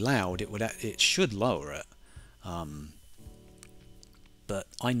horrifically loud, it should lower it. But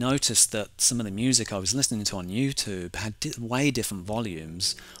I noticed that some of the music I was listening to on YouTube had way different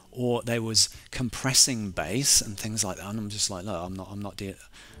volumes, or there was compressing bass and things like that. And I'm just like, no,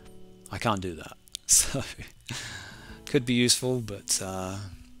 I can't do that. So could be useful, but I'm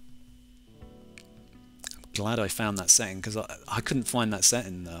glad I found that setting, because I couldn't find that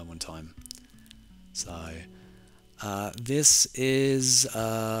setting one time. So this is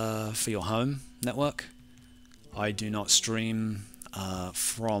for your home network. I do not stream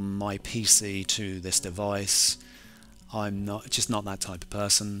from my PC to this device. I'm just not that type of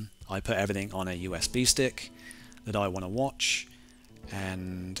person. I put everything on a USB stick that I want to watch,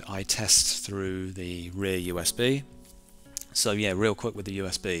 and I test through the rear USB. So yeah, real quick with the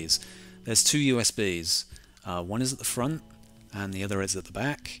USBs. There's two USBs. One is at the front and the other is at the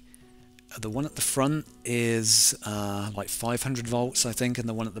back. The one at the front is like 500 volts, I think, and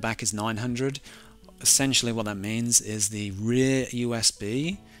the one at the back is 900. Essentially what that means is the rear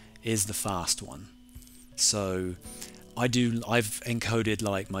USB is the fast one. So I've encoded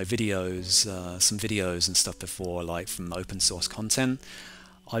like my videos, some videos and stuff before, like from open source content.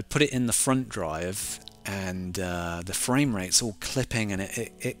 I put it in the front drive, and the frame rate's all clipping, and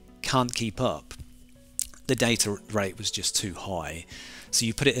it can't keep up. The data rate was just too high. So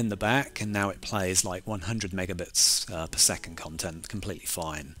you put it in the back, and now it plays like 100 megabits per second content completely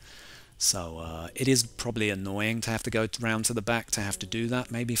fine. So it is probably annoying to have to go around to the back to have to do that,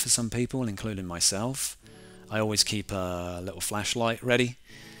 maybe for some people, including myself. I always keep a little flashlight ready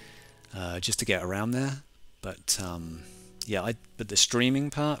just to get around there. But yeah, but the streaming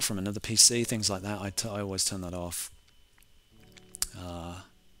part from another PC, things like that, I always turn that off.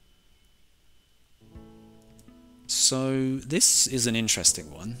 So this is an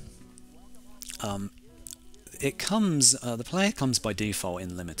interesting one. The player comes by default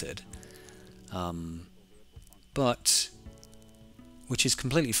in limited, but which is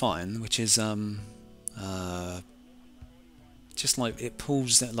completely fine. Which is just like it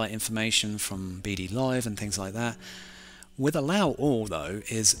pulls that like information from BD Live and things like that. With Allow All though,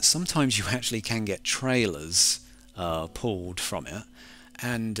 is sometimes you actually can get trailers pulled from it,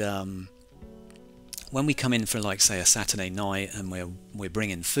 and when we come in for like say a Saturday night and we're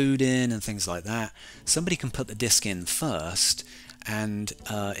bringing food in and things like that, somebody can put the disc in first, and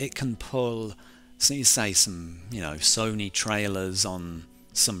it can pull, say some Sony trailers on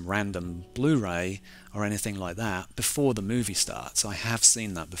some random Blu-ray or anything like that before the movie starts. I have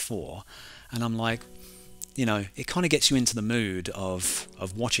seen that before, and I'm like, it kind of gets you into the mood of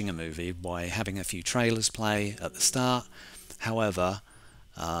watching a movie by having a few trailers play at the start. However,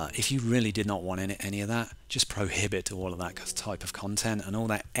 if you really did not want any of that, just prohibit all of that type of content and all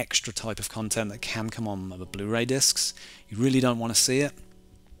that extra type of content that can come on the Blu-ray discs. You really don't want to see it,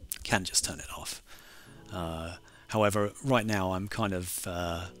 can just turn it off. However, right now I'm kind of,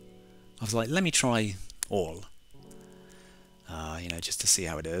 I was like, let me try all, just to see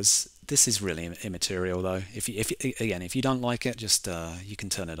how it is. This is really immaterial though. If you don't like it, just you can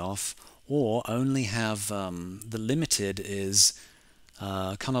turn it off, or only have the limited is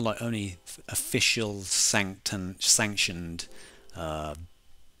kind of like only official sanctioned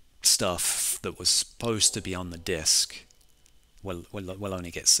stuff that was supposed to be on the disc will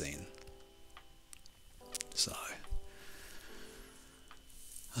only get seen. So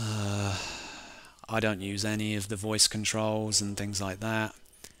I don't use any of the voice controls and things like that.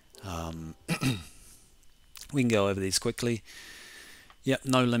 We can go over these quickly. Yep,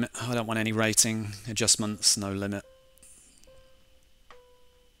 no limit. I don't want any rating adjustments, no limit.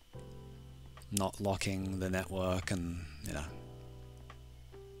 Not locking the network, and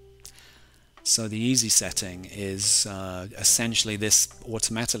so the easy setting is essentially this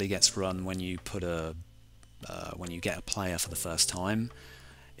automatically gets run when you put when you get a player for the first time.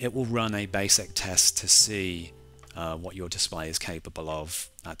 It will run a basic test to see what your display is capable of,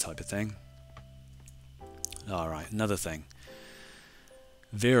 that type of thing. Alright, another thing,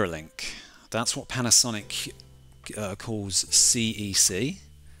 VeriLink, that's what Panasonic calls CEC.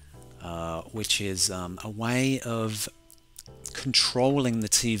 Which is a way of controlling the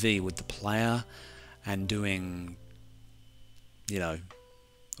TV with the player and doing,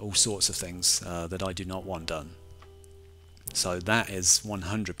 all sorts of things that I do not want done. So that is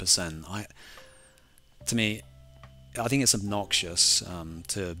 100%. To me, I think it's obnoxious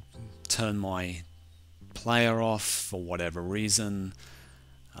to turn my player off for whatever reason,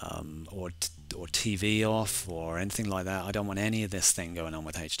 or or TV off or anything like that. I don't want any of this thing going on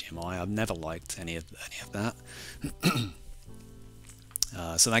with HDMI. I've never liked any of that.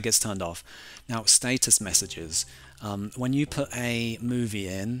 So that gets turned off. Now, status messages. When you put a movie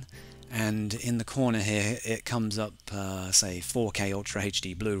in, and in the corner here it comes up, say 4K Ultra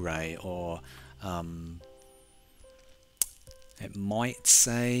HD Blu-ray, or it might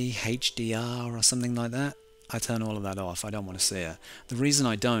say HDR or something like that. I turn all of that off. I don't want to see it. The reason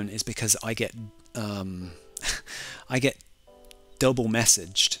I don't is because I get I get double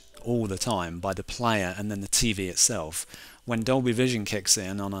messaged all the time by the player and then the TV itself. When Dolby Vision kicks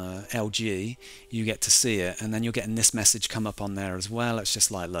in on a LG, you get to see it, and then you're getting this message come up on there as well. It's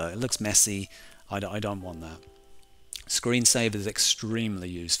just like, look, it looks messy. I don't want that. Screensaver is extremely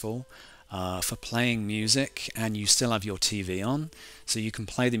useful for playing music, and you still have your TV on, so you can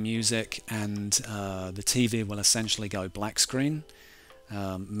play the music, and the TV will essentially go black screen,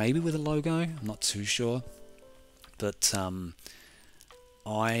 maybe with a logo. I'm not too sure, but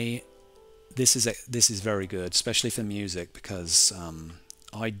this is very good, especially for music, because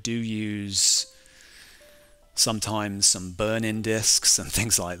I do use sometimes some burn-in discs and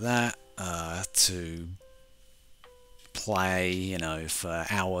things like that to play, you know, for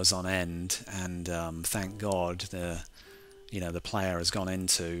hours on end, and thank God the player has gone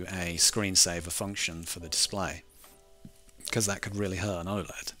into a screensaver function for the display, because that could really hurt an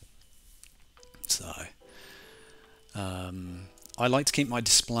OLED. So I like to keep my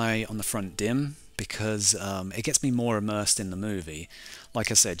display on the front dim, because it gets me more immersed in the movie.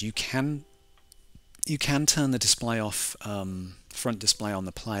 Like I said, you can turn the display off, front display on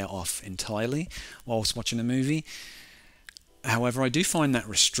the player off entirely whilst watching a movie. However, I do find that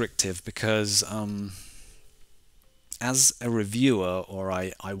restrictive, because as a reviewer, or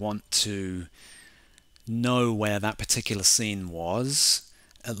I want to know where that particular scene was,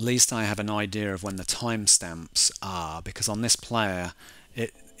 at least I have an idea of when the timestamps are, because on this player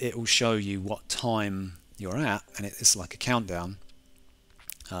it will show you what time you're at, and it's like a countdown.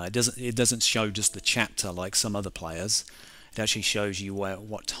 It doesn't show just the chapter like some other players. It actually shows you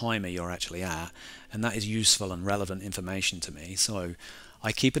what timer you're actually at, and that is useful and relevant information to me. So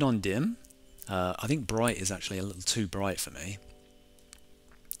I keep it on dim. I think bright is actually a little too bright for me.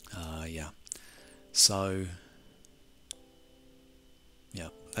 Yeah. So yeah,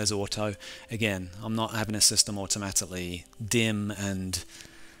 there's auto. Again, I'm not having a system automatically dim, and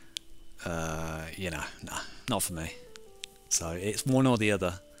you know, nah, not for me. So it's one or the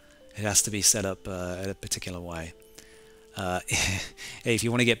other. It has to be set up a particular way. If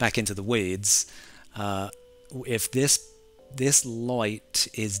you want to get back into the weeds, if this light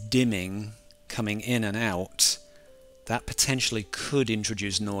is dimming coming in and out, that potentially could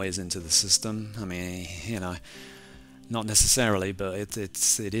introduce noise into the system. I mean, you know, not necessarily, but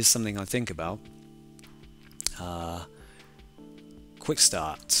it is something I think about. Quick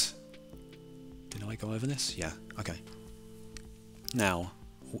start. Did I go over this? Yeah. Okay. Now,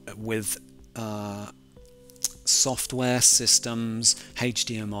 with software systems,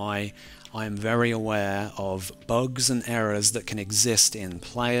 HDMI, I am very aware of bugs and errors that can exist in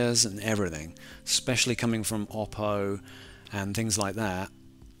players and everything, especially coming from Oppo and things like that.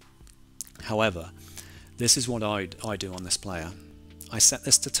 However, this is what I do on this player. I set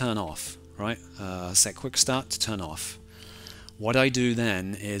this to turn off, right? Set quick start to turn off. What I do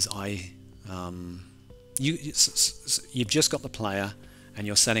then is you've just got the player and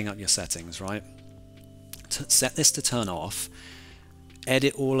you're setting up your settings, right? Set this to turn off.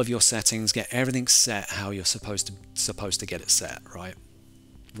 Edit all of your settings, get everything set how you're supposed to get it set, right?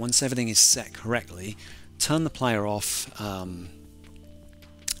 Once everything is set correctly, turn the player off.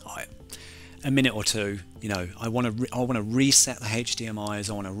 A minute or two, you know, I want to reset the HDMIs.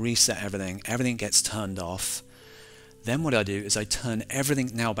 I want to reset everything. Everything gets turned off. Then what I do is I turn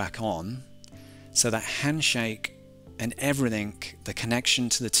everything now back on, so that handshake and everything, the connection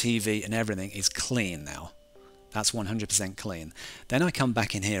to the TV and everything is clean now. That's 100% clean. Then I come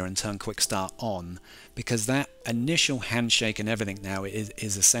back in here and turn quick start on, because that initial handshake and everything now is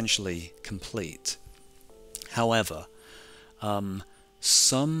essentially complete. However, some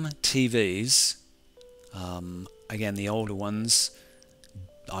TVs, again the older ones,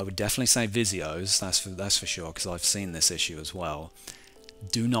 I would definitely say Vizios, that's for sure, because I've seen this issue as well,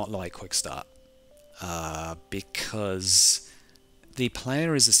 do not like quick start, because the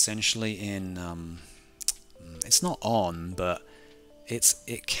player is essentially in it's not on, but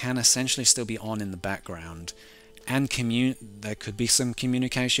it can essentially still be on in the background, and there could be some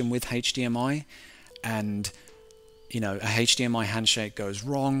communication with HDMI, and you know, a HDMI handshake goes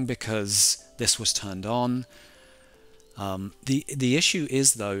wrong because this was turned on. The issue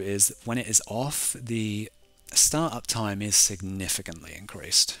is though is when it is off, the startup time is significantly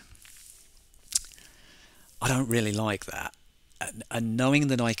increased. I don't really like that. And knowing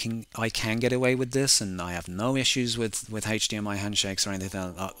that I can get away with this, and I have no issues with HDMI handshakes or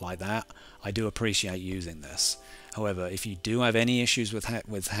anything like that, I do appreciate using this. However, if you do have any issues with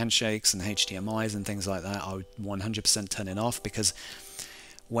handshakes and HDMIs and things like that, I would 100% turn it off, because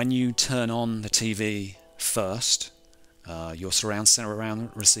when you turn on the TV first, your surround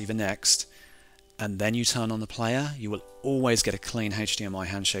receiver next, and then you turn on the player, you will always get a clean HDMI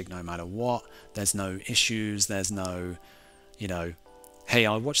handshake no matter what. There's no issues, there's no, you know, hey,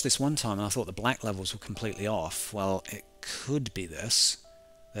 I watched this one time and I thought the black levels were completely off. Well, it could be this.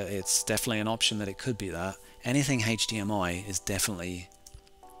 It's definitely an option that it could be that. Anything HDMI is definitely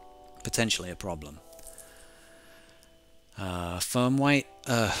potentially a problem. Firmware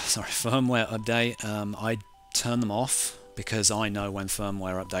update, I turn them off because I know when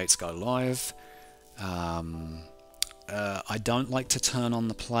firmware updates go live. I don't like to turn on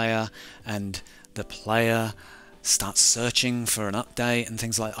the player and the player starts searching for an update and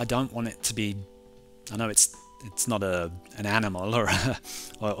things like that. I don't want it to be, I know it's not an animal or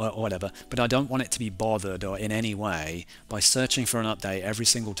whatever, but I don't want it to be bothered or in any way by searching for an update every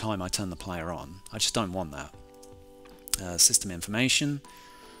single time I turn the player on. I just don't want that. System information.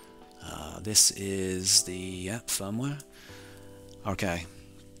 This is the firmware. Okay.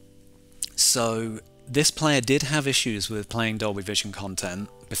 So this player did have issues with playing Dolby Vision content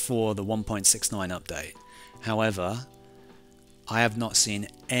before the 1.69 update. However, I have not seen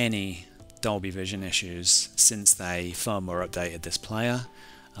any Dolby Vision issues since they firmware updated this player.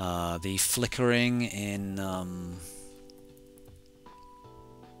 The flickering in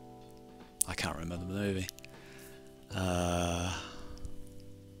I can't remember the movie.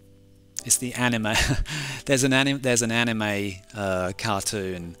 It's the anime. there's an anime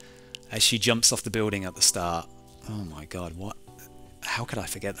cartoon as she jumps off the building at the start. Oh my god, what? How could I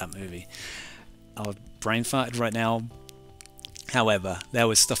forget that movie? I've brain farted right now. However, there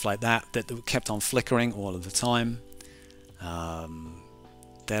was stuff like that kept on flickering all of the time.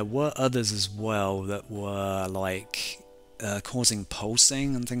 There were others as well that were like causing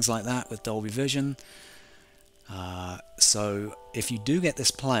pulsing and things like that with Dolby Vision. So if you do get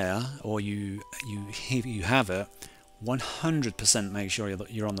this player, or you have it, 100% make sure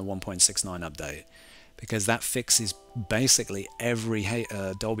you're on the 1.69 update, because that fixes basically every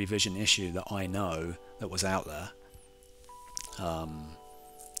Dolby Vision issue that I know that was out there.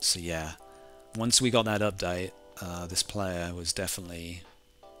 So yeah, once we got that update, this player was definitely,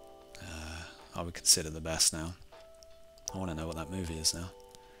 I would consider the best now. I want to know what that movie is now.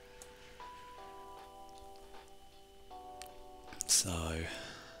 So,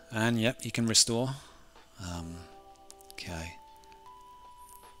 and yep, you can restore. Okay.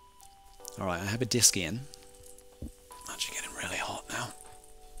 Alright, I have a disc in. Actually getting really hot now.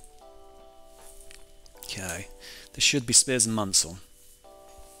 Okay. This should be Spears and Munsell.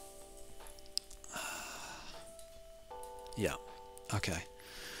 Yeah. Okay.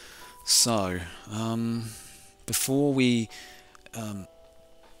 So, before we...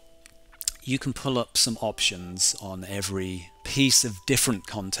 you can pull up some options on every piece of different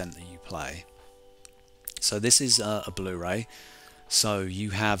content that you play. So this is a Blu-ray, so you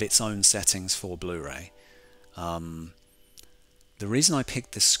have its own settings for Blu-ray. The reason I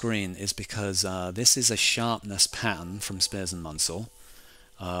picked this screen is because this is a sharpness pattern from Spears and Munsell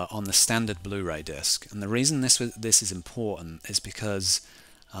on the standard Blu-ray disc, and the reason this is important is because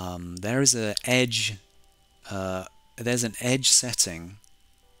there's an edge setting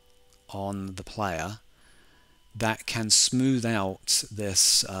on the player that can smooth out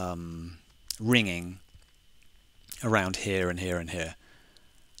this ringing around here and here and here.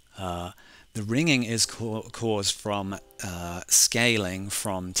 The ringing is caused from scaling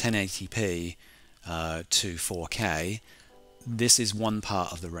from 1080p to 4K. This is one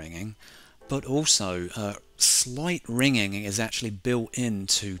part of the ringing, but also slight ringing is actually built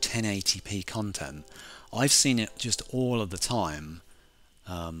into 1080p content. I've seen it just all of the time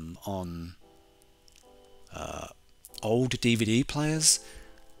on old DVD players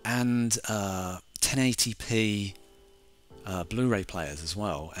and 1080p Blu-ray players as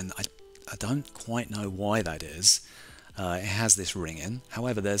well, and I don't quite know why that is. It has this ringing.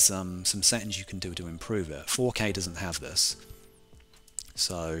 However, there's some settings you can do to improve it. 4K doesn't have this,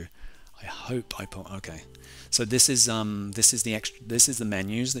 so I hope I put okay. So this is the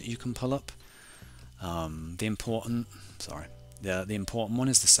menus that you can pull up. The important one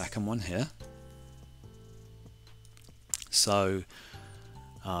is the second one here. So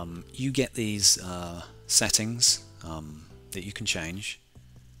you get these settings that you can change.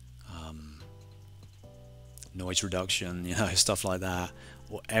 Noise reduction, you know, stuff like that,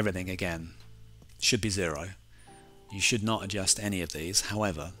 or everything again should be 0. You should not adjust any of these.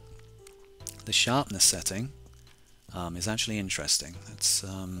 However, the sharpness setting is actually interesting. Let's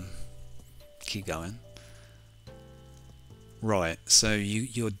keep going. Right, so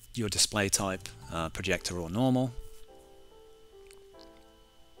your display type, projector or normal.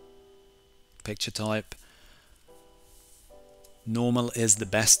 Picture type. Normal is the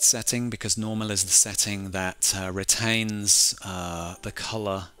best setting because normal is the setting that retains the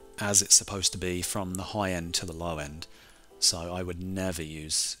color as it's supposed to be from the high end to the low end. So I would never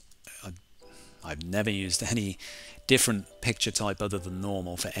use, I've never used any different picture type other than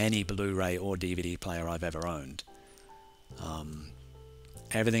normal for any Blu-ray or DVD player I've ever owned.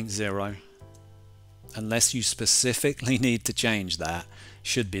 Everything's 0. Unless you specifically need to change that,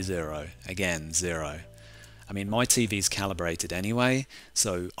 should be 0. Again, 0. I mean, my TV's calibrated anyway,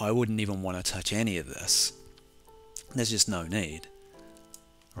 so I wouldn't even want to touch any of this. There's just no need.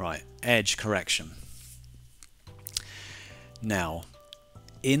 Right, edge correction. Now,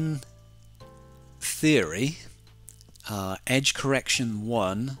 in theory, edge correction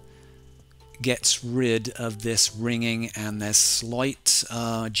 1 gets rid of this ringing, and there's slight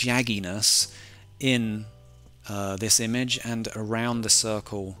jagginess in this image and around the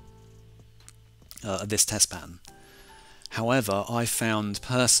circle of this test pattern. However, I found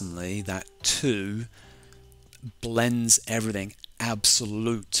personally that 2 blends everything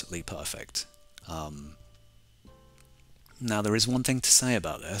absolutely perfect. Now there is one thing to say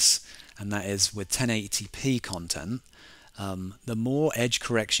about this, and that is with 1080p content, the more edge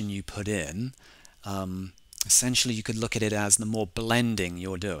correction you put in, essentially you could look at it as the more blending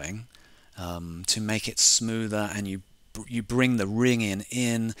you're doing to make it smoother, and you bring the ring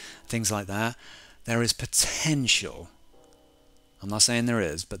in, things like that. There is potential, I'm not saying there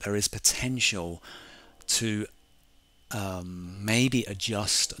is, but there is potential to maybe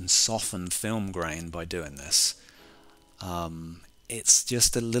adjust and soften film grain by doing this. It's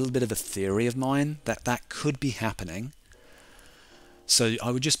just a little bit of a theory of mine that that could be happening. So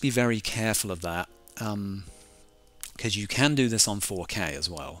I would just be very careful of that, because you can do this on 4K as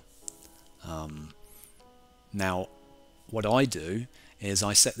well. Now, what I do is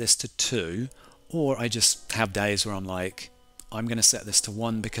I set this to 2, or I just have days where I'm like, I'm going to set this to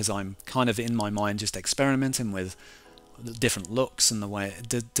 1 because I'm kind of in my mind just experimenting with different looks and the way,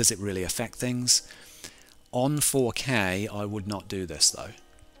 does it really affect things? On 4K, I would not do this though.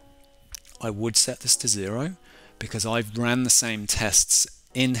 I would set this to 0 because I've ran the same tests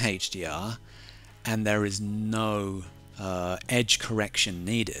in HDR and there is no edge correction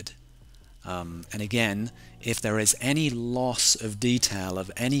needed. And again, if there is any loss of detail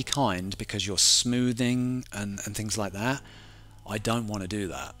of any kind because you're smoothing and things like that, I don't want to do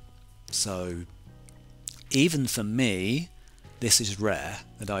that. So even for me, this is rare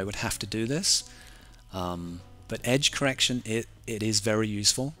that I would have to do this. But edge correction, it is very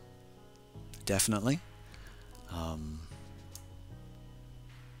useful, definitely.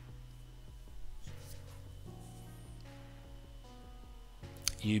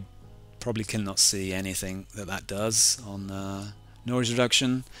 You probably cannot see anything that does on noise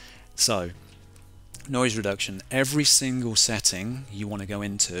reduction. So noise reduction, every single setting you want to go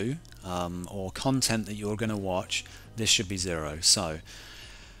into or content that you're going to watch, this should be 0. So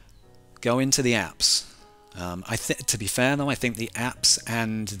go into the apps. To be fair though, I think the apps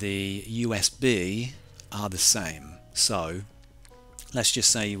and the USB are the same. So let's just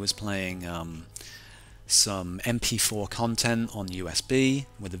say you was playing some MP4 content on USB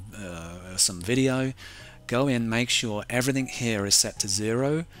with some video. Go in, make sure everything here is set to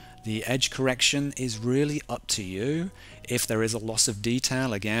 0. The edge correction is really up to you. If there is a loss of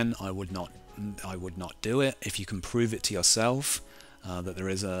detail, again, I would not do it. If you can prove it to yourself that there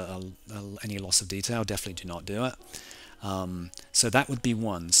is any loss of detail, definitely do not do it. So that would be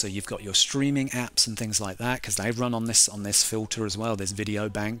 1. So you've got your streaming apps and things like that, because they run on this filter as well, this video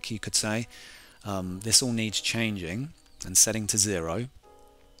bank, you could say. This all needs changing and setting to 0,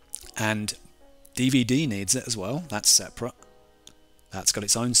 and DVD needs it as well. That's separate. That's got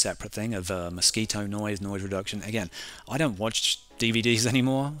its own separate thing of mosquito noise reduction. Again, I don't watch DVDs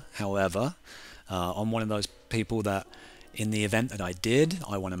anymore. However, I'm one of those people that in the event that I did,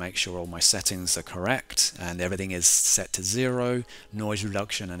 I want to make sure all my settings are correct and everything is set to 0, noise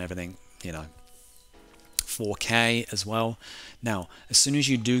reduction and everything, you know, 4K as well. Now, as soon as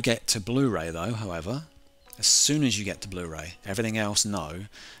you do get to Blu-ray though, however, as soon as you get to Blu-ray, everything else no,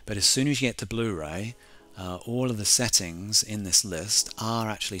 but as soon as you get to Blu-ray, all of the settings in this list are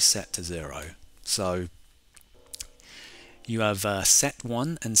actually set to 0. So You have set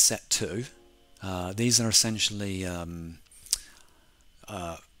 1 and set 2. These are essentially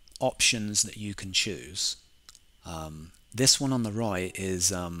options that you can choose. This one on the right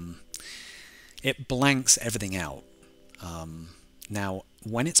is it blanks everything out. Now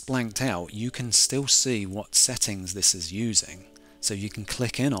when it's blanked out, you can still see what settings this is using, so you can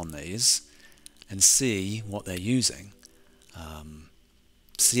click in on these and see what they're using.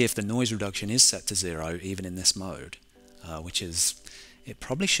 See if the noise reduction is set to 0 even in this mode, which is, it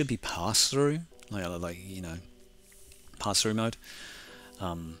probably should be pass-through, like you know, pass-through mode.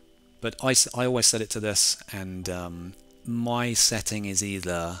 But I always set it to this, and my setting is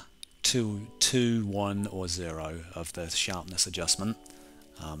either 2, 1 or 0 of the sharpness adjustment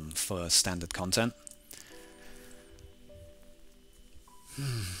for standard content.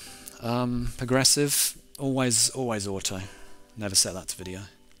 Progressive, always auto. Never set that to video.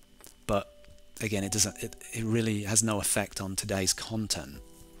 But again, it doesn't. It really has no effect on today's content.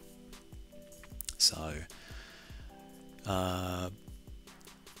 So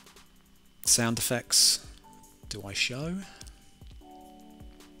sound effects. Do I show?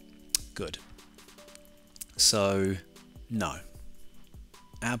 Good. So no,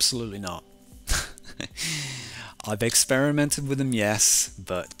 absolutely not. I've experimented with them, yes,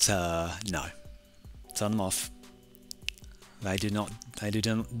 but no. Turn them off. They do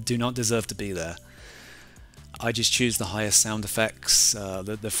not deserve to be there. I just choose the highest sound effects,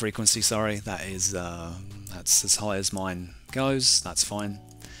 the frequency. Sorry, that's as high as mine goes. That's fine.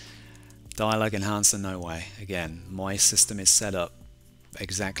 Dialogue enhancer, no way. Again, my system is set up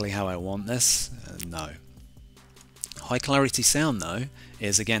exactly how I want this. No. High clarity sound though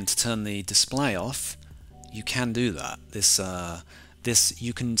is, again, to turn the display off. You can do that. This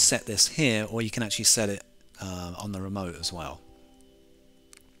you can set this here, or you can actually set it on the remote as well.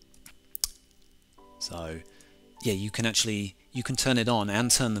 So yeah, you can turn it on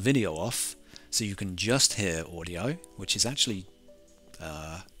and turn the video off, so you can just hear audio, which is actually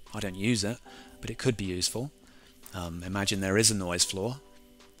I don't use it, but it could be useful. Imagine there is a noise floor,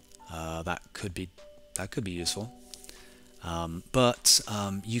 that could be useful. But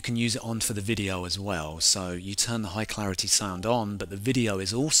you can use it on for the video as well. So you turn the high clarity sound on, but the video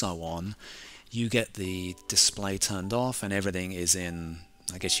is also on. You get the display turned off, and everything is in,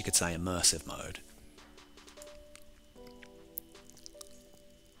 I guess you could say, immersive mode.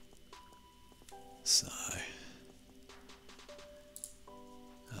 So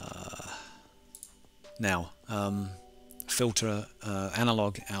now filter,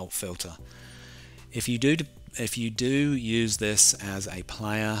 analog out filter. If you do use this as a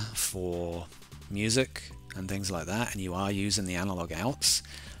player for music and things like that, and you are using the analog outs,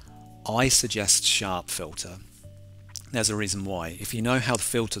 I suggest sharp filter. There's a reason why. If you know how the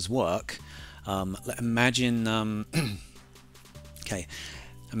filters work, imagine okay,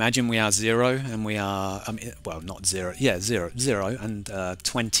 imagine we are 0 and we are well, not 0, yeah, 0 and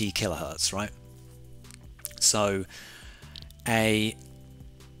 20 kilohertz, right? So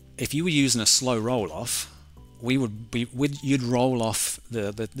if you were using a slow roll off, you'd roll off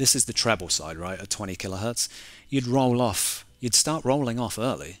this is the treble side, right, at 20 kilohertz. You'd start rolling off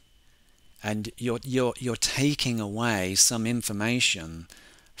early, and you're taking away some information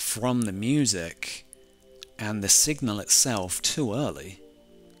from the music and the signal itself too early.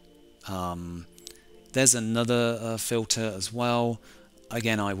 There's another filter as well.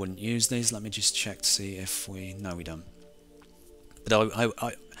 Again, I wouldn't use these. Let me just check to see if no, we don't. But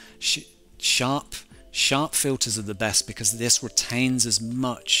sharp filters are the best, because this retains as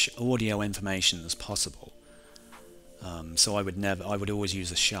much audio information as possible. So I would always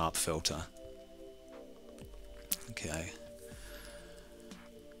use a sharp filter. Okay.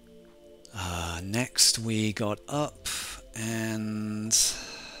 Next we got up, and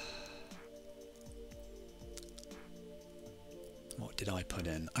what did I put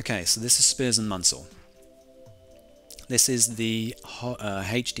in? Okay, so this is Spears and Munsell. This is the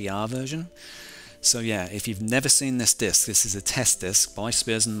HDR version. So yeah, if you've never seen this disc, this is a test disc by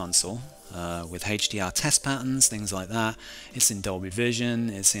Spears and Munsell with HDR test patterns, things like that. It's in Dolby Vision,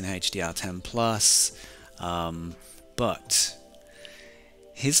 it's in HDR10+, but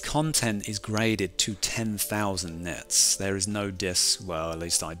his content is graded to 10,000 nits. There is no disc, well, at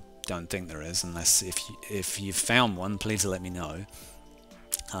least I don't think there is, unless if you've found one, please let me know.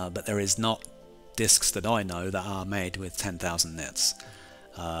 But there is not discs that I know that are made with 10,000 nits.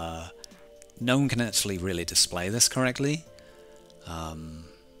 No one can actually really display this correctly,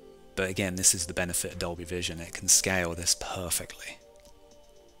 but again, this is the benefit of Dolby Vision. It can scale this perfectly.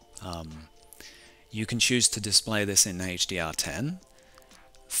 You can choose to display this in HDR10,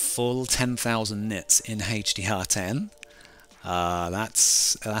 full 10,000 nits in HDR10,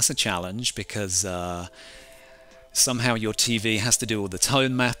 That's a challenge because somehow your TV has to do all the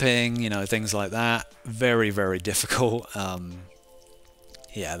tone mapping, you know, things like that. Very, very difficult.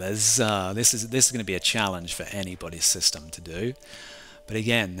 Yeah, this is going to be a challenge for anybody's system to do. But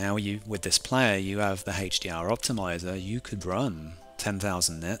again, now with this player, you have the HDR optimizer. You could run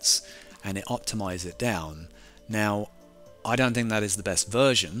 10,000 nits and it optimize it down. Now, I don't think that is the best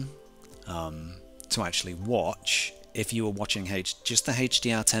version to actually watch if you were watching just the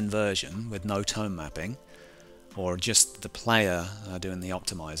HDR10 version with no tone mapping, or just the player doing the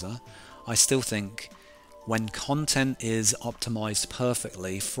optimizer. I still think when content is optimized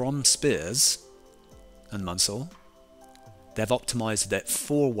perfectly from Spears and Munsell, they've optimized it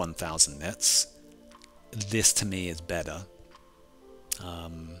for 1000 nits. This to me is better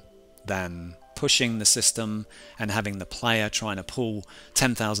than pushing the system and having the player trying to pull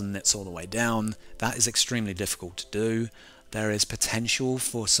 10,000 nits all the way down. That is extremely difficult to do. There is potential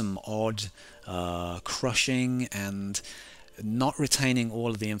for some odd crushing and not retaining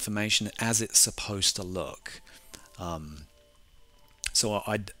all of the information as it's supposed to look. So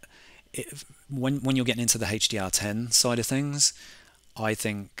when you're getting into the HDR10 side of things, I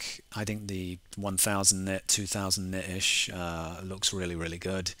think the 1000 nit, 2000 nit-ish looks really, really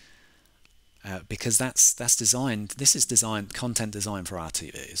good. Because that's designed. This is content designed for our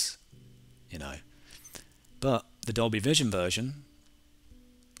TVs, you know. But the Dolby Vision version,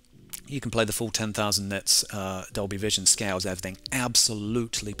 you can play the full 10,000 nits. Dolby Vision scales everything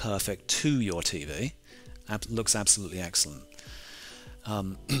absolutely perfect to your TV. Looks absolutely excellent.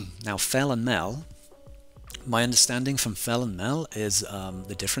 Now, Fel and Mel. My understanding from Fel and Mel is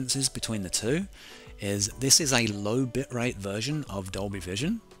the differences between the two is this is a low bitrate version of Dolby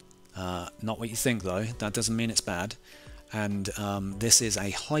Vision. Not what you think though, that doesn't mean it's bad. And this is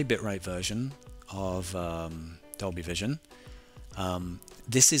a high bitrate version of Dolby Vision.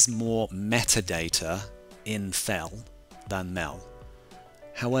 This is more metadata in Fel than Mel.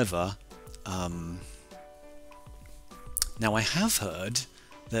 However, now I have heard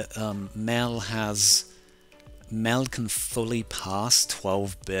that Mel can fully pass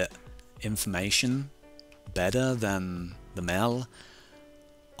 12-bit information better than the Mel.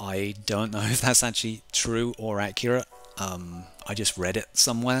 I don't know if that's actually true or accurate. I just read it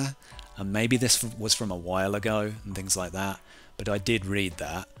somewhere, and maybe this was from a while ago and things like that, but I did read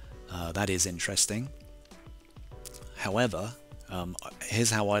that. That is interesting. However,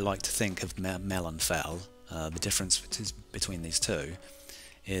 here's how I like to think of Mel and Fel. The difference between these two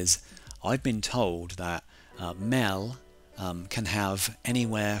is I've been told that Mel can have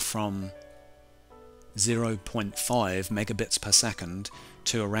anywhere from 0.5 megabits per second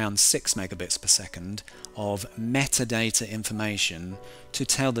to around 6 megabits per second of metadata information to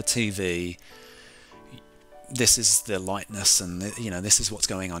tell the TV this is the lightness and this is what's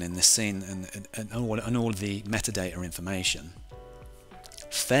going on in this scene and all of the metadata information.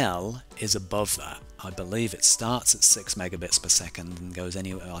 Fel is above that. I believe it starts at 6 megabits per second and goes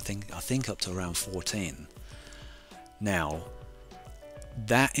anywhere I think up to around 14. Now,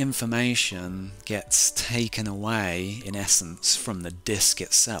 that information gets taken away in essence from the disc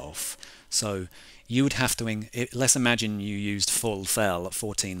itself. So you would have to, let's imagine you used full Fel at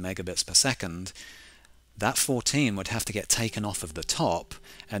 14 megabits per second. That 14 would have to get taken off of the top,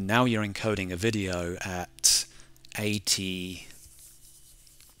 and now you're encoding a video at 80,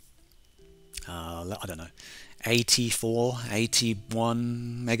 I don't know, 84,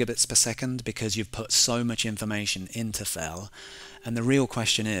 81 megabits per second because you've put so much information into Fel. And the real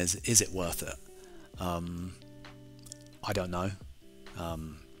question is it worth it? I don't know.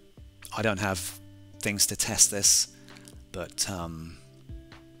 I don't have things to test this, but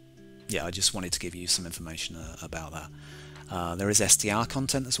yeah, I just wanted to give you some information about that. There is SDR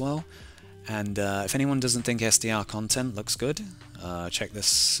content as well, and if anyone doesn't think SDR content looks good, check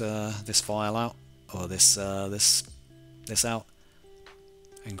this file out, or this out.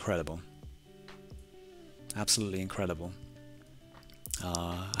 Incredible, absolutely incredible.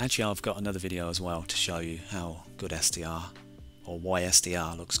 Actually, I've got another video as well to show you how good SDR, or why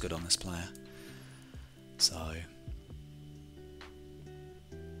SDR looks good on this player. So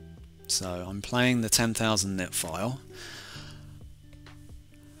I'm playing the 10,000 nit file.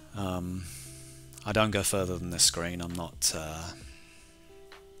 I don't go further than this screen. I'm not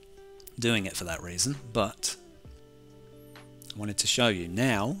doing it for that reason, but I wanted to show you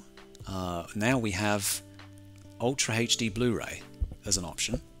now. Now we have Ultra HD Blu-ray as an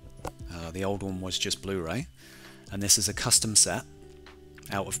option. The old one was just Blu-ray, and this is a custom set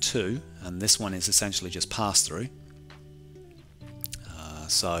out of 2, and this one is essentially just pass-through.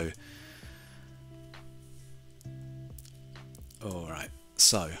 So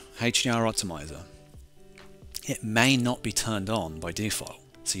So HDR optimizer, it may not be turned on by default,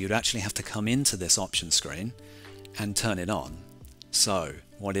 so you'd actually have to come into this option screen and turn it on. So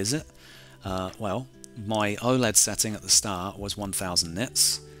what is it? Well, my OLED setting at the start was 1000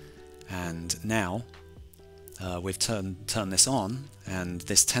 nits, and now we've turned this on, and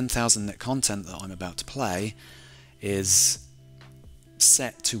this 10,000 nit content that I'm about to play is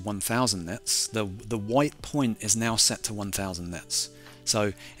set to 1000 nits. The white point is now set to 1000 nits.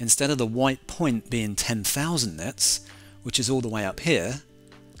 So instead of the white point being 10,000 nits, which is all the way up here,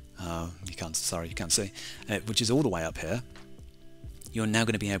 you can't see, which is all the way up here, you're now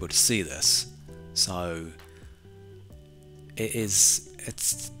going to be able to see this. So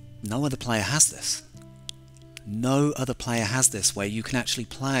it's no other player has this. No other player has this, where you can actually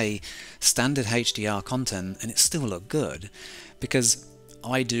play standard HDR content and it still look good. Because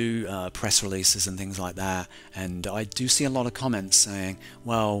I do press releases and things like that, and I do see a lot of comments saying,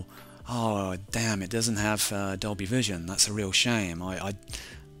 well, oh damn, it doesn't have Dolby Vision, that's a real shame,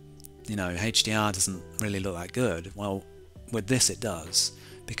 you know, HDR doesn't really look that good. Well, with this it does,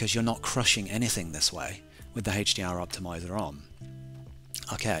 because you're not crushing anything this way with the HDR optimizer on.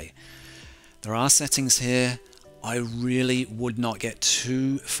 Okay, there are settings here. I really would not get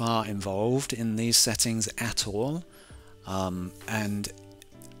too far involved in these settings at all, and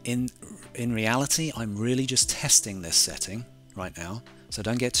in reality I'm really just testing this setting right now, so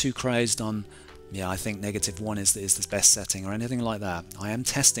don't get too crazed on, yeah, I think -1 is the best setting or anything like that. I am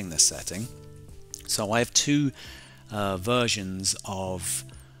testing this setting. So I have two versions of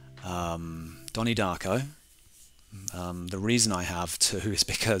Donnie Darko. The reason I have two is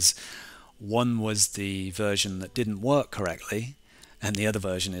because one was the version that didn't work correctly, and the other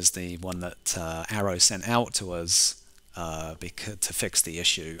version is the one that Arrow sent out to us to fix the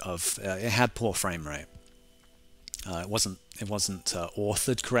issue of it had poor frame rate. It wasn't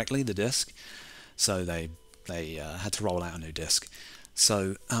authored correctly, the disc, so they had to roll out a new disc.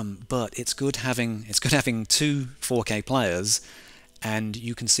 So, but it's good having two 4K players, and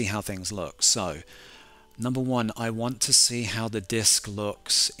you can see how things look. So, number one, I want to see how the disc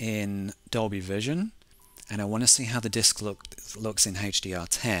looks in Dolby Vision, and I want to see how the disc looks in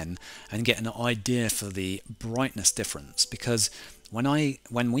HDR10, and get an idea for the brightness difference. Because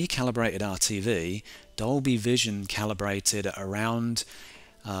when we calibrated our TV, Dolby Vision calibrated at around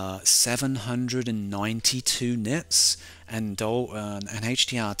 792 nits, and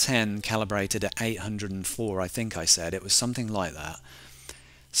HDR10 calibrated at 804, I think I said. It was something like that.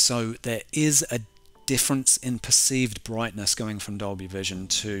 So there is a difference in perceived brightness going from Dolby Vision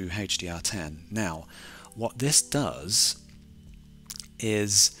to HDR10. Now, what this does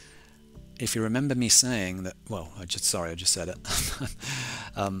is, if you remember me saying that, well, I just said it.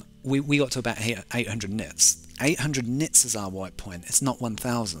 We got to about 800 nits. 800 nits is our white point. It's not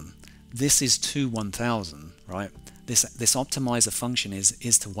 1000. This is to 1000, right? This optimizer function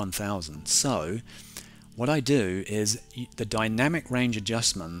is to 1000. So what I do is the dynamic range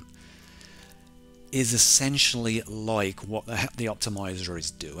adjustment is essentially like what the optimizer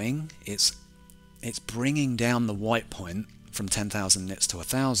is doing. It's bringing down the white point from 10,000 nits to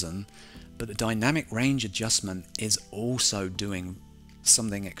 1000, but the dynamic range adjustment is also doing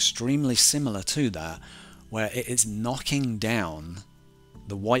something extremely similar to that, where it is knocking down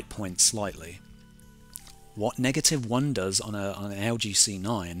the white point slightly. What -1 does on an LG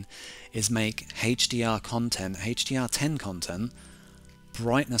C9 is make HDR10 content,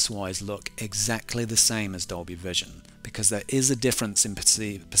 brightness-wise, look exactly the same as Dolby Vision, because there is a difference in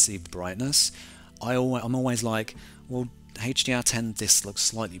perceived brightness. I'm always like, well, HDR10 this looks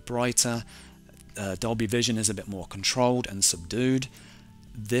slightly brighter, Dolby Vision is a bit more controlled and subdued.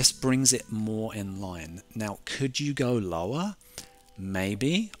 This brings it more in line. Now, could you go lower?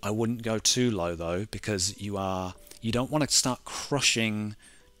 Maybe. I wouldn't go too low though, because you don't want to start crushing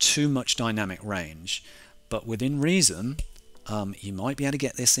too much dynamic range. But within reason, you might be able to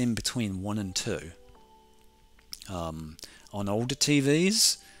get this in between 1 and 2. On older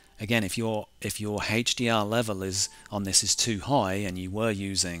TVs, again, if your HDR level is too high, and you were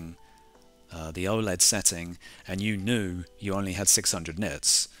using the OLED setting, and you knew you only had 600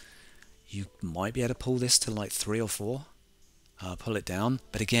 nits, you might be able to pull this to like 3 or 4, pull it down.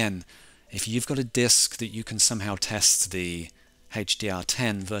 But again, if you've got a disc that you can somehow test the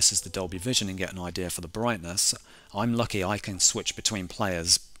HDR10 versus the Dolby Vision and get an idea for the brightness, I'm lucky I can switch between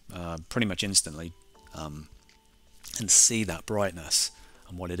players pretty much instantly and see that brightness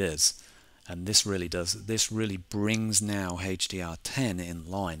and what it is. And this really brings now HDR10 in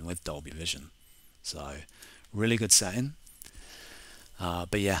line with Dolby Vision. So really good setting.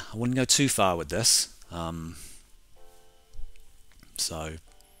 But yeah, I wouldn't go too far with this. So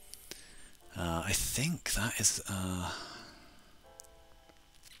I think that is I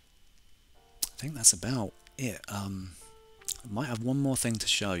think that's about it. I might have one more thing to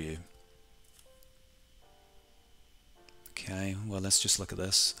show you. Okay, well, let's just look at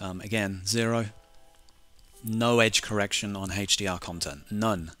this. Again, 0. No edge correction on HDR content.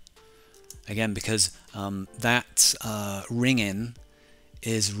 None. Again, because that ring-in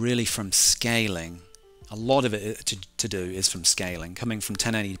is really from scaling. A lot of it to do is from scaling, coming from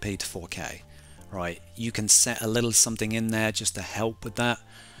 1080p to 4K. Right, you can set a little something in there just to help with that.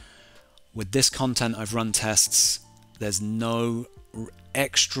 With this content, I've run tests. There's no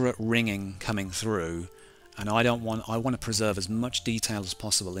extra ringing coming through, and I want to preserve as much detail as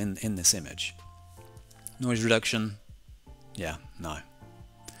possible in this image. Noise reduction, yeah, no.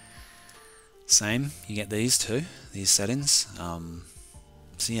 Same, you get these two, these settings.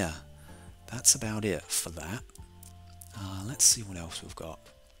 So yeah, that's about it for that. Let's see what else we've got.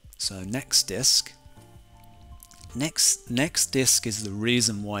 So next disc. Next disc is the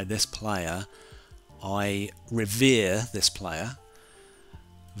reason why this player, I revere this player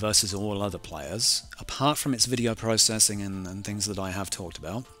versus all other players, apart from its video processing and things that I have talked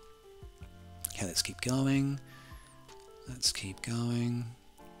about. Okay, let's keep going. Let's keep going.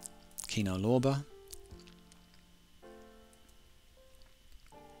 Kino Lorber.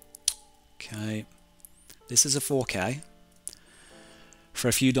 Okay, this is a 4K for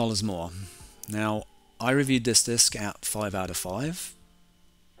a few dollars more. Now, I reviewed this disc at 5 out of 5,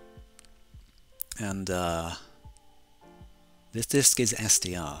 and this disc is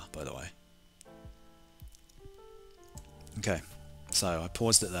SDR, by the way. Okay, so I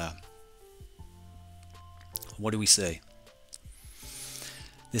paused it there. What do we see?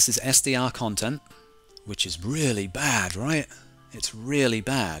 This is SDR content, which is really bad, right? It's really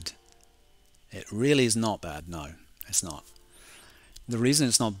bad. It really is not bad, no, it's not. The reason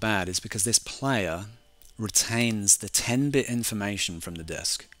it's not bad is because this player retains the 10-bit information from the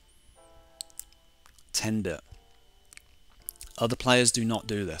disc. 10-bit. Other players do not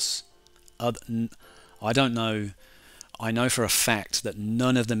do this. I don't know. I know for a fact that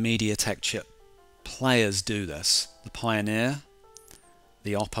none of the MediaTek chip players do this. The Pioneer,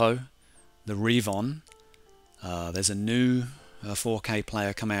 the Oppo, the Revon. There's a new 4K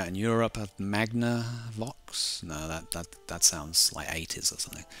player come out in Europe, a Magnavox. No, that sounds like 80s or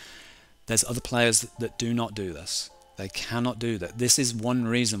something. There's other players that do not do this. They cannot do that. This is one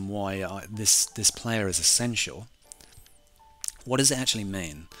reason why this player is essential. What does it actually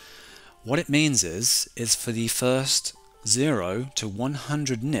mean? What it means is for the first 0 to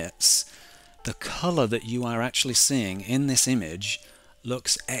 100 nits, the color that you are actually seeing in this image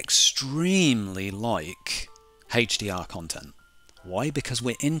looks extremely like HDR content. Why? Because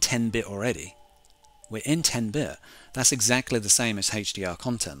we're in 10-bit already. We're in 10-bit. That's exactly the same as HDR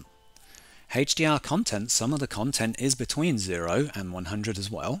content. HDR content, some of the content is between 0 and 100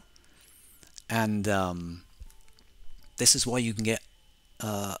 as well. And this is why you can get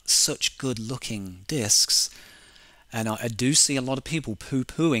such good looking discs. And I do see a lot of people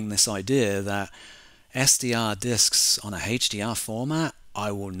poo-pooing this idea that SDR discs on a HDR format,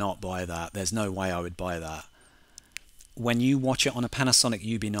 I will not buy that. There's no way I would buy that. When you watch it on a Panasonic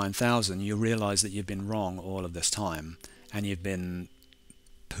UB9000, you realize that you've been wrong all of this time, and you've been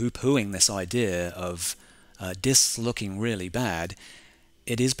poo-pooing this idea of discs looking really bad.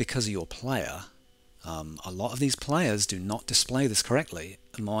 It is because of your player. A lot of these players do not display this correctly.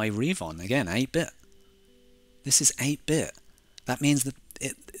 My Revon, again, 8-bit. This is 8-bit. That means that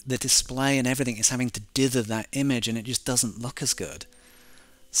the display and everything is having to dither that image, and it just doesn't look as good.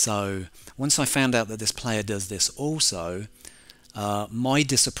 So once I found out that this player does this also, my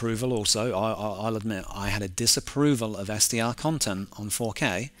disapproval also, I'll admit, I had a disapproval of SDR content on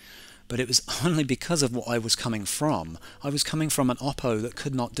 4K, but it was only because of what I was coming from. I was coming from an Oppo that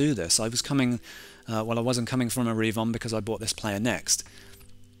could not do this. I was coming, well, I wasn't coming from a Revon because I bought this player next.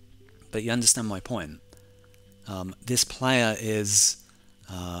 But you understand my point. This player is,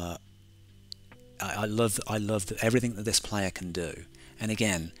 I love everything that this player can do. And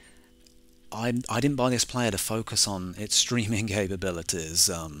again, I didn't buy this player to focus on its streaming capabilities,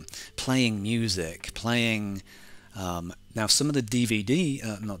 playing music, playing... now some of the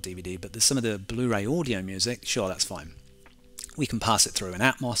DVD, not DVD, but some of the Blu-ray audio music, sure, that's fine. We can pass it through in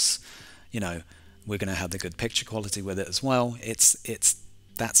Atmos, you know, we're going to have the good picture quality with it as well.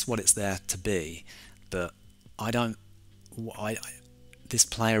 That's what it's there to be. But this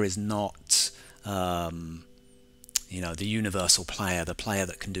player is not... you know, the universal player, the player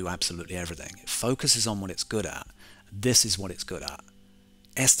that can do absolutely everything. It focuses on what it's good at. This is what it's good at.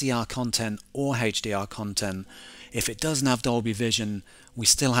 SDR content or HDR content, If it doesn't have Dolby Vision, we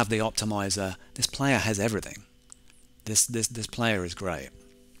still have the optimizer. This player has everything. This player is great.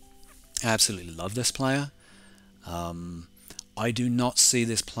 I absolutely love this player. I do not see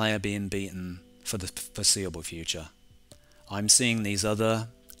this player being beaten for the foreseeable future. I'm seeing these other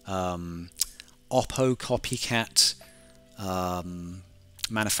Oppo copycat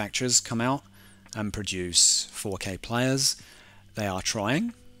manufacturers come out and produce 4K players. They are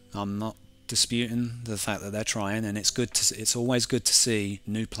trying. I'm not disputing the fact that they're trying, and it's always good to see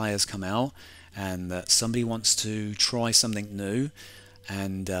new players come out and that somebody wants to try something new.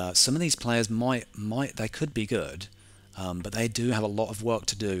 And some of these players they could be good, but they do have a lot of work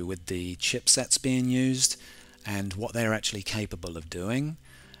to do with the chipsets being used and what they're actually capable of doing.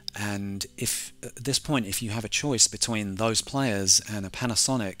 And if at this point, if you have a choice between those players and a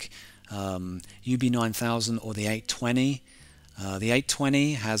Panasonic UB9000 or the 820, the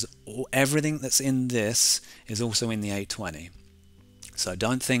 820 has everything that's in this is also in the 820. So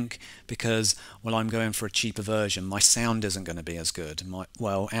don't think because, well, I'm going for a cheaper version, my sound isn't going to be as good.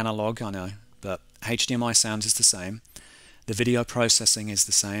 Well, analog, I know, but HDMI sound is the same. The video processing is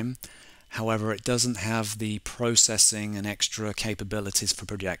the same. However, it doesn't have the processing and extra capabilities for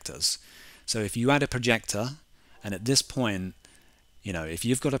projectors. So if you add a projector, and at this point, you know, if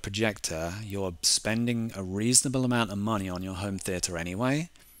you've got a projector, you're spending a reasonable amount of money on your home theater anyway,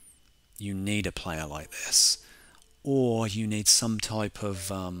 you need a player like this. Or you need some type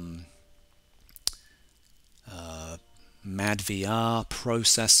of MAD-VR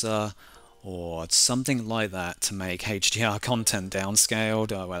processor or something like that to make HDR content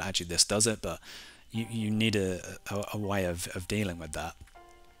downscaled. Well, actually this does it, but you need a way of dealing with that.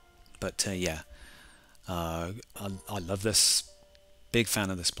 But yeah, I love this. Big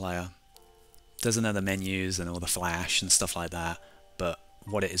fan of this player. Doesn't have the menus and all the flash and stuff like that, but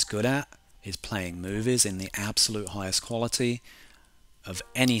what it is good at is playing movies in the absolute highest quality of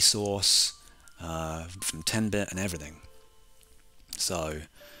any source, from 10-bit and everything. So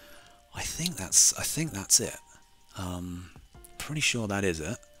I think that's it. Pretty sure that is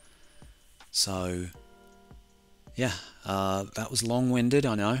it. So yeah, that was long-winded,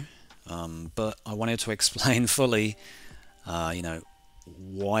 I know, but I wanted to explain fully, you know,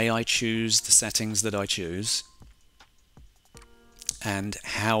 why I choose the settings that I choose and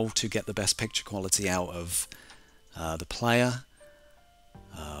how to get the best picture quality out of the player,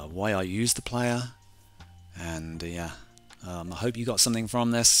 why I use the player, and yeah, I hope you got something from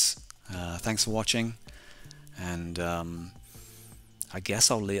this. Thanks for watching, and I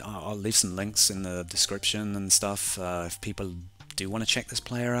guess I'll leave some links in the description and stuff if people do want to check this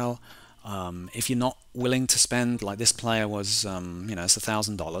player out. If you're not willing to spend, like this player was, you know, it's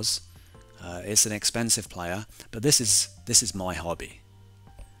 $1,000. It's an expensive player, but this is my hobby.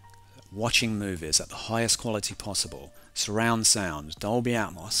 Watching movies at the highest quality possible, surround sound, Dolby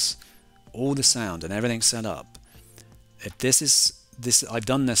Atmos, all the sound and everything set up. If I've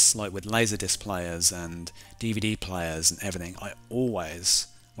done this like with LaserDisc players and DVD players and everything. I always,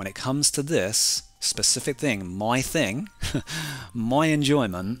 when it comes to this specific thing, my thing, my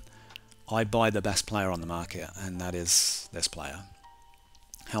enjoyment, I buy the best player on the market, and that is this player.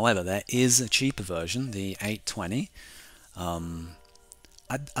 However, there is a cheaper version, the 820.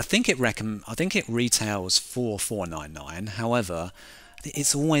 I think it retails for $499. However,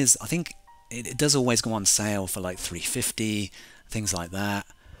 it's always, I think it does always go on sale for like $350, things like that.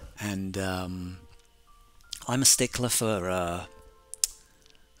 And I'm a stickler for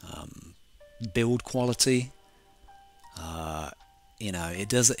build quality. You know, it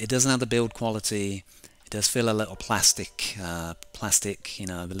doesn't have the build quality. It does feel a little plastic. You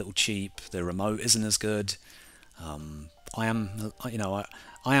know, a little cheap. The remote isn't as good. I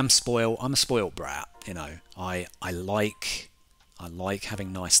am spoiled. I'm a spoiled brat. You know, I like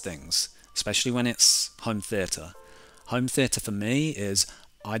having nice things, especially when it's home theater. Home theater for me is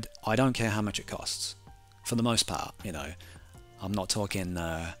I don't care how much it costs, for the most part. You know, I'm not talking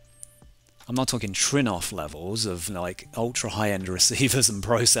Trinoff levels of like ultra high-end receivers and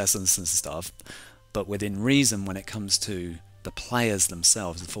processors and stuff, but within reason when it comes to the players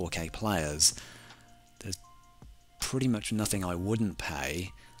themselves, the 4K players, there's pretty much nothing I wouldn't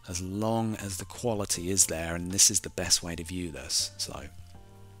pay as long as the quality is there, and this is the best way to view this. So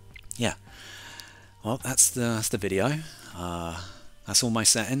yeah, well, that's the video. That's all my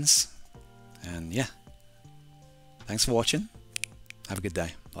settings, and yeah, thanks for watching. Have a good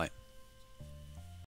day. Bye.